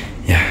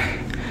 Yeah,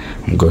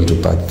 I'm going to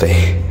back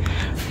there.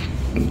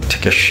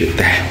 Take a shit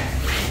there.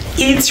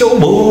 It's your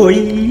boy.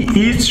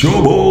 It's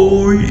your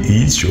boy.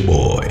 It's your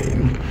boy.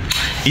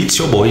 It's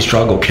your boy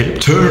Struggle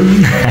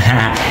Captain.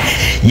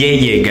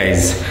 yeah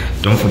guys,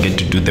 don't forget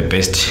to do the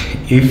best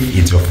if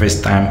it's your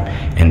first time,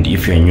 and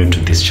if you're new to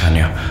this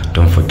channel,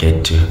 don't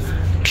forget to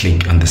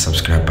click on the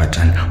subscribe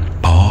button.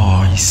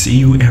 Bye, see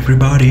you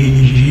everybody.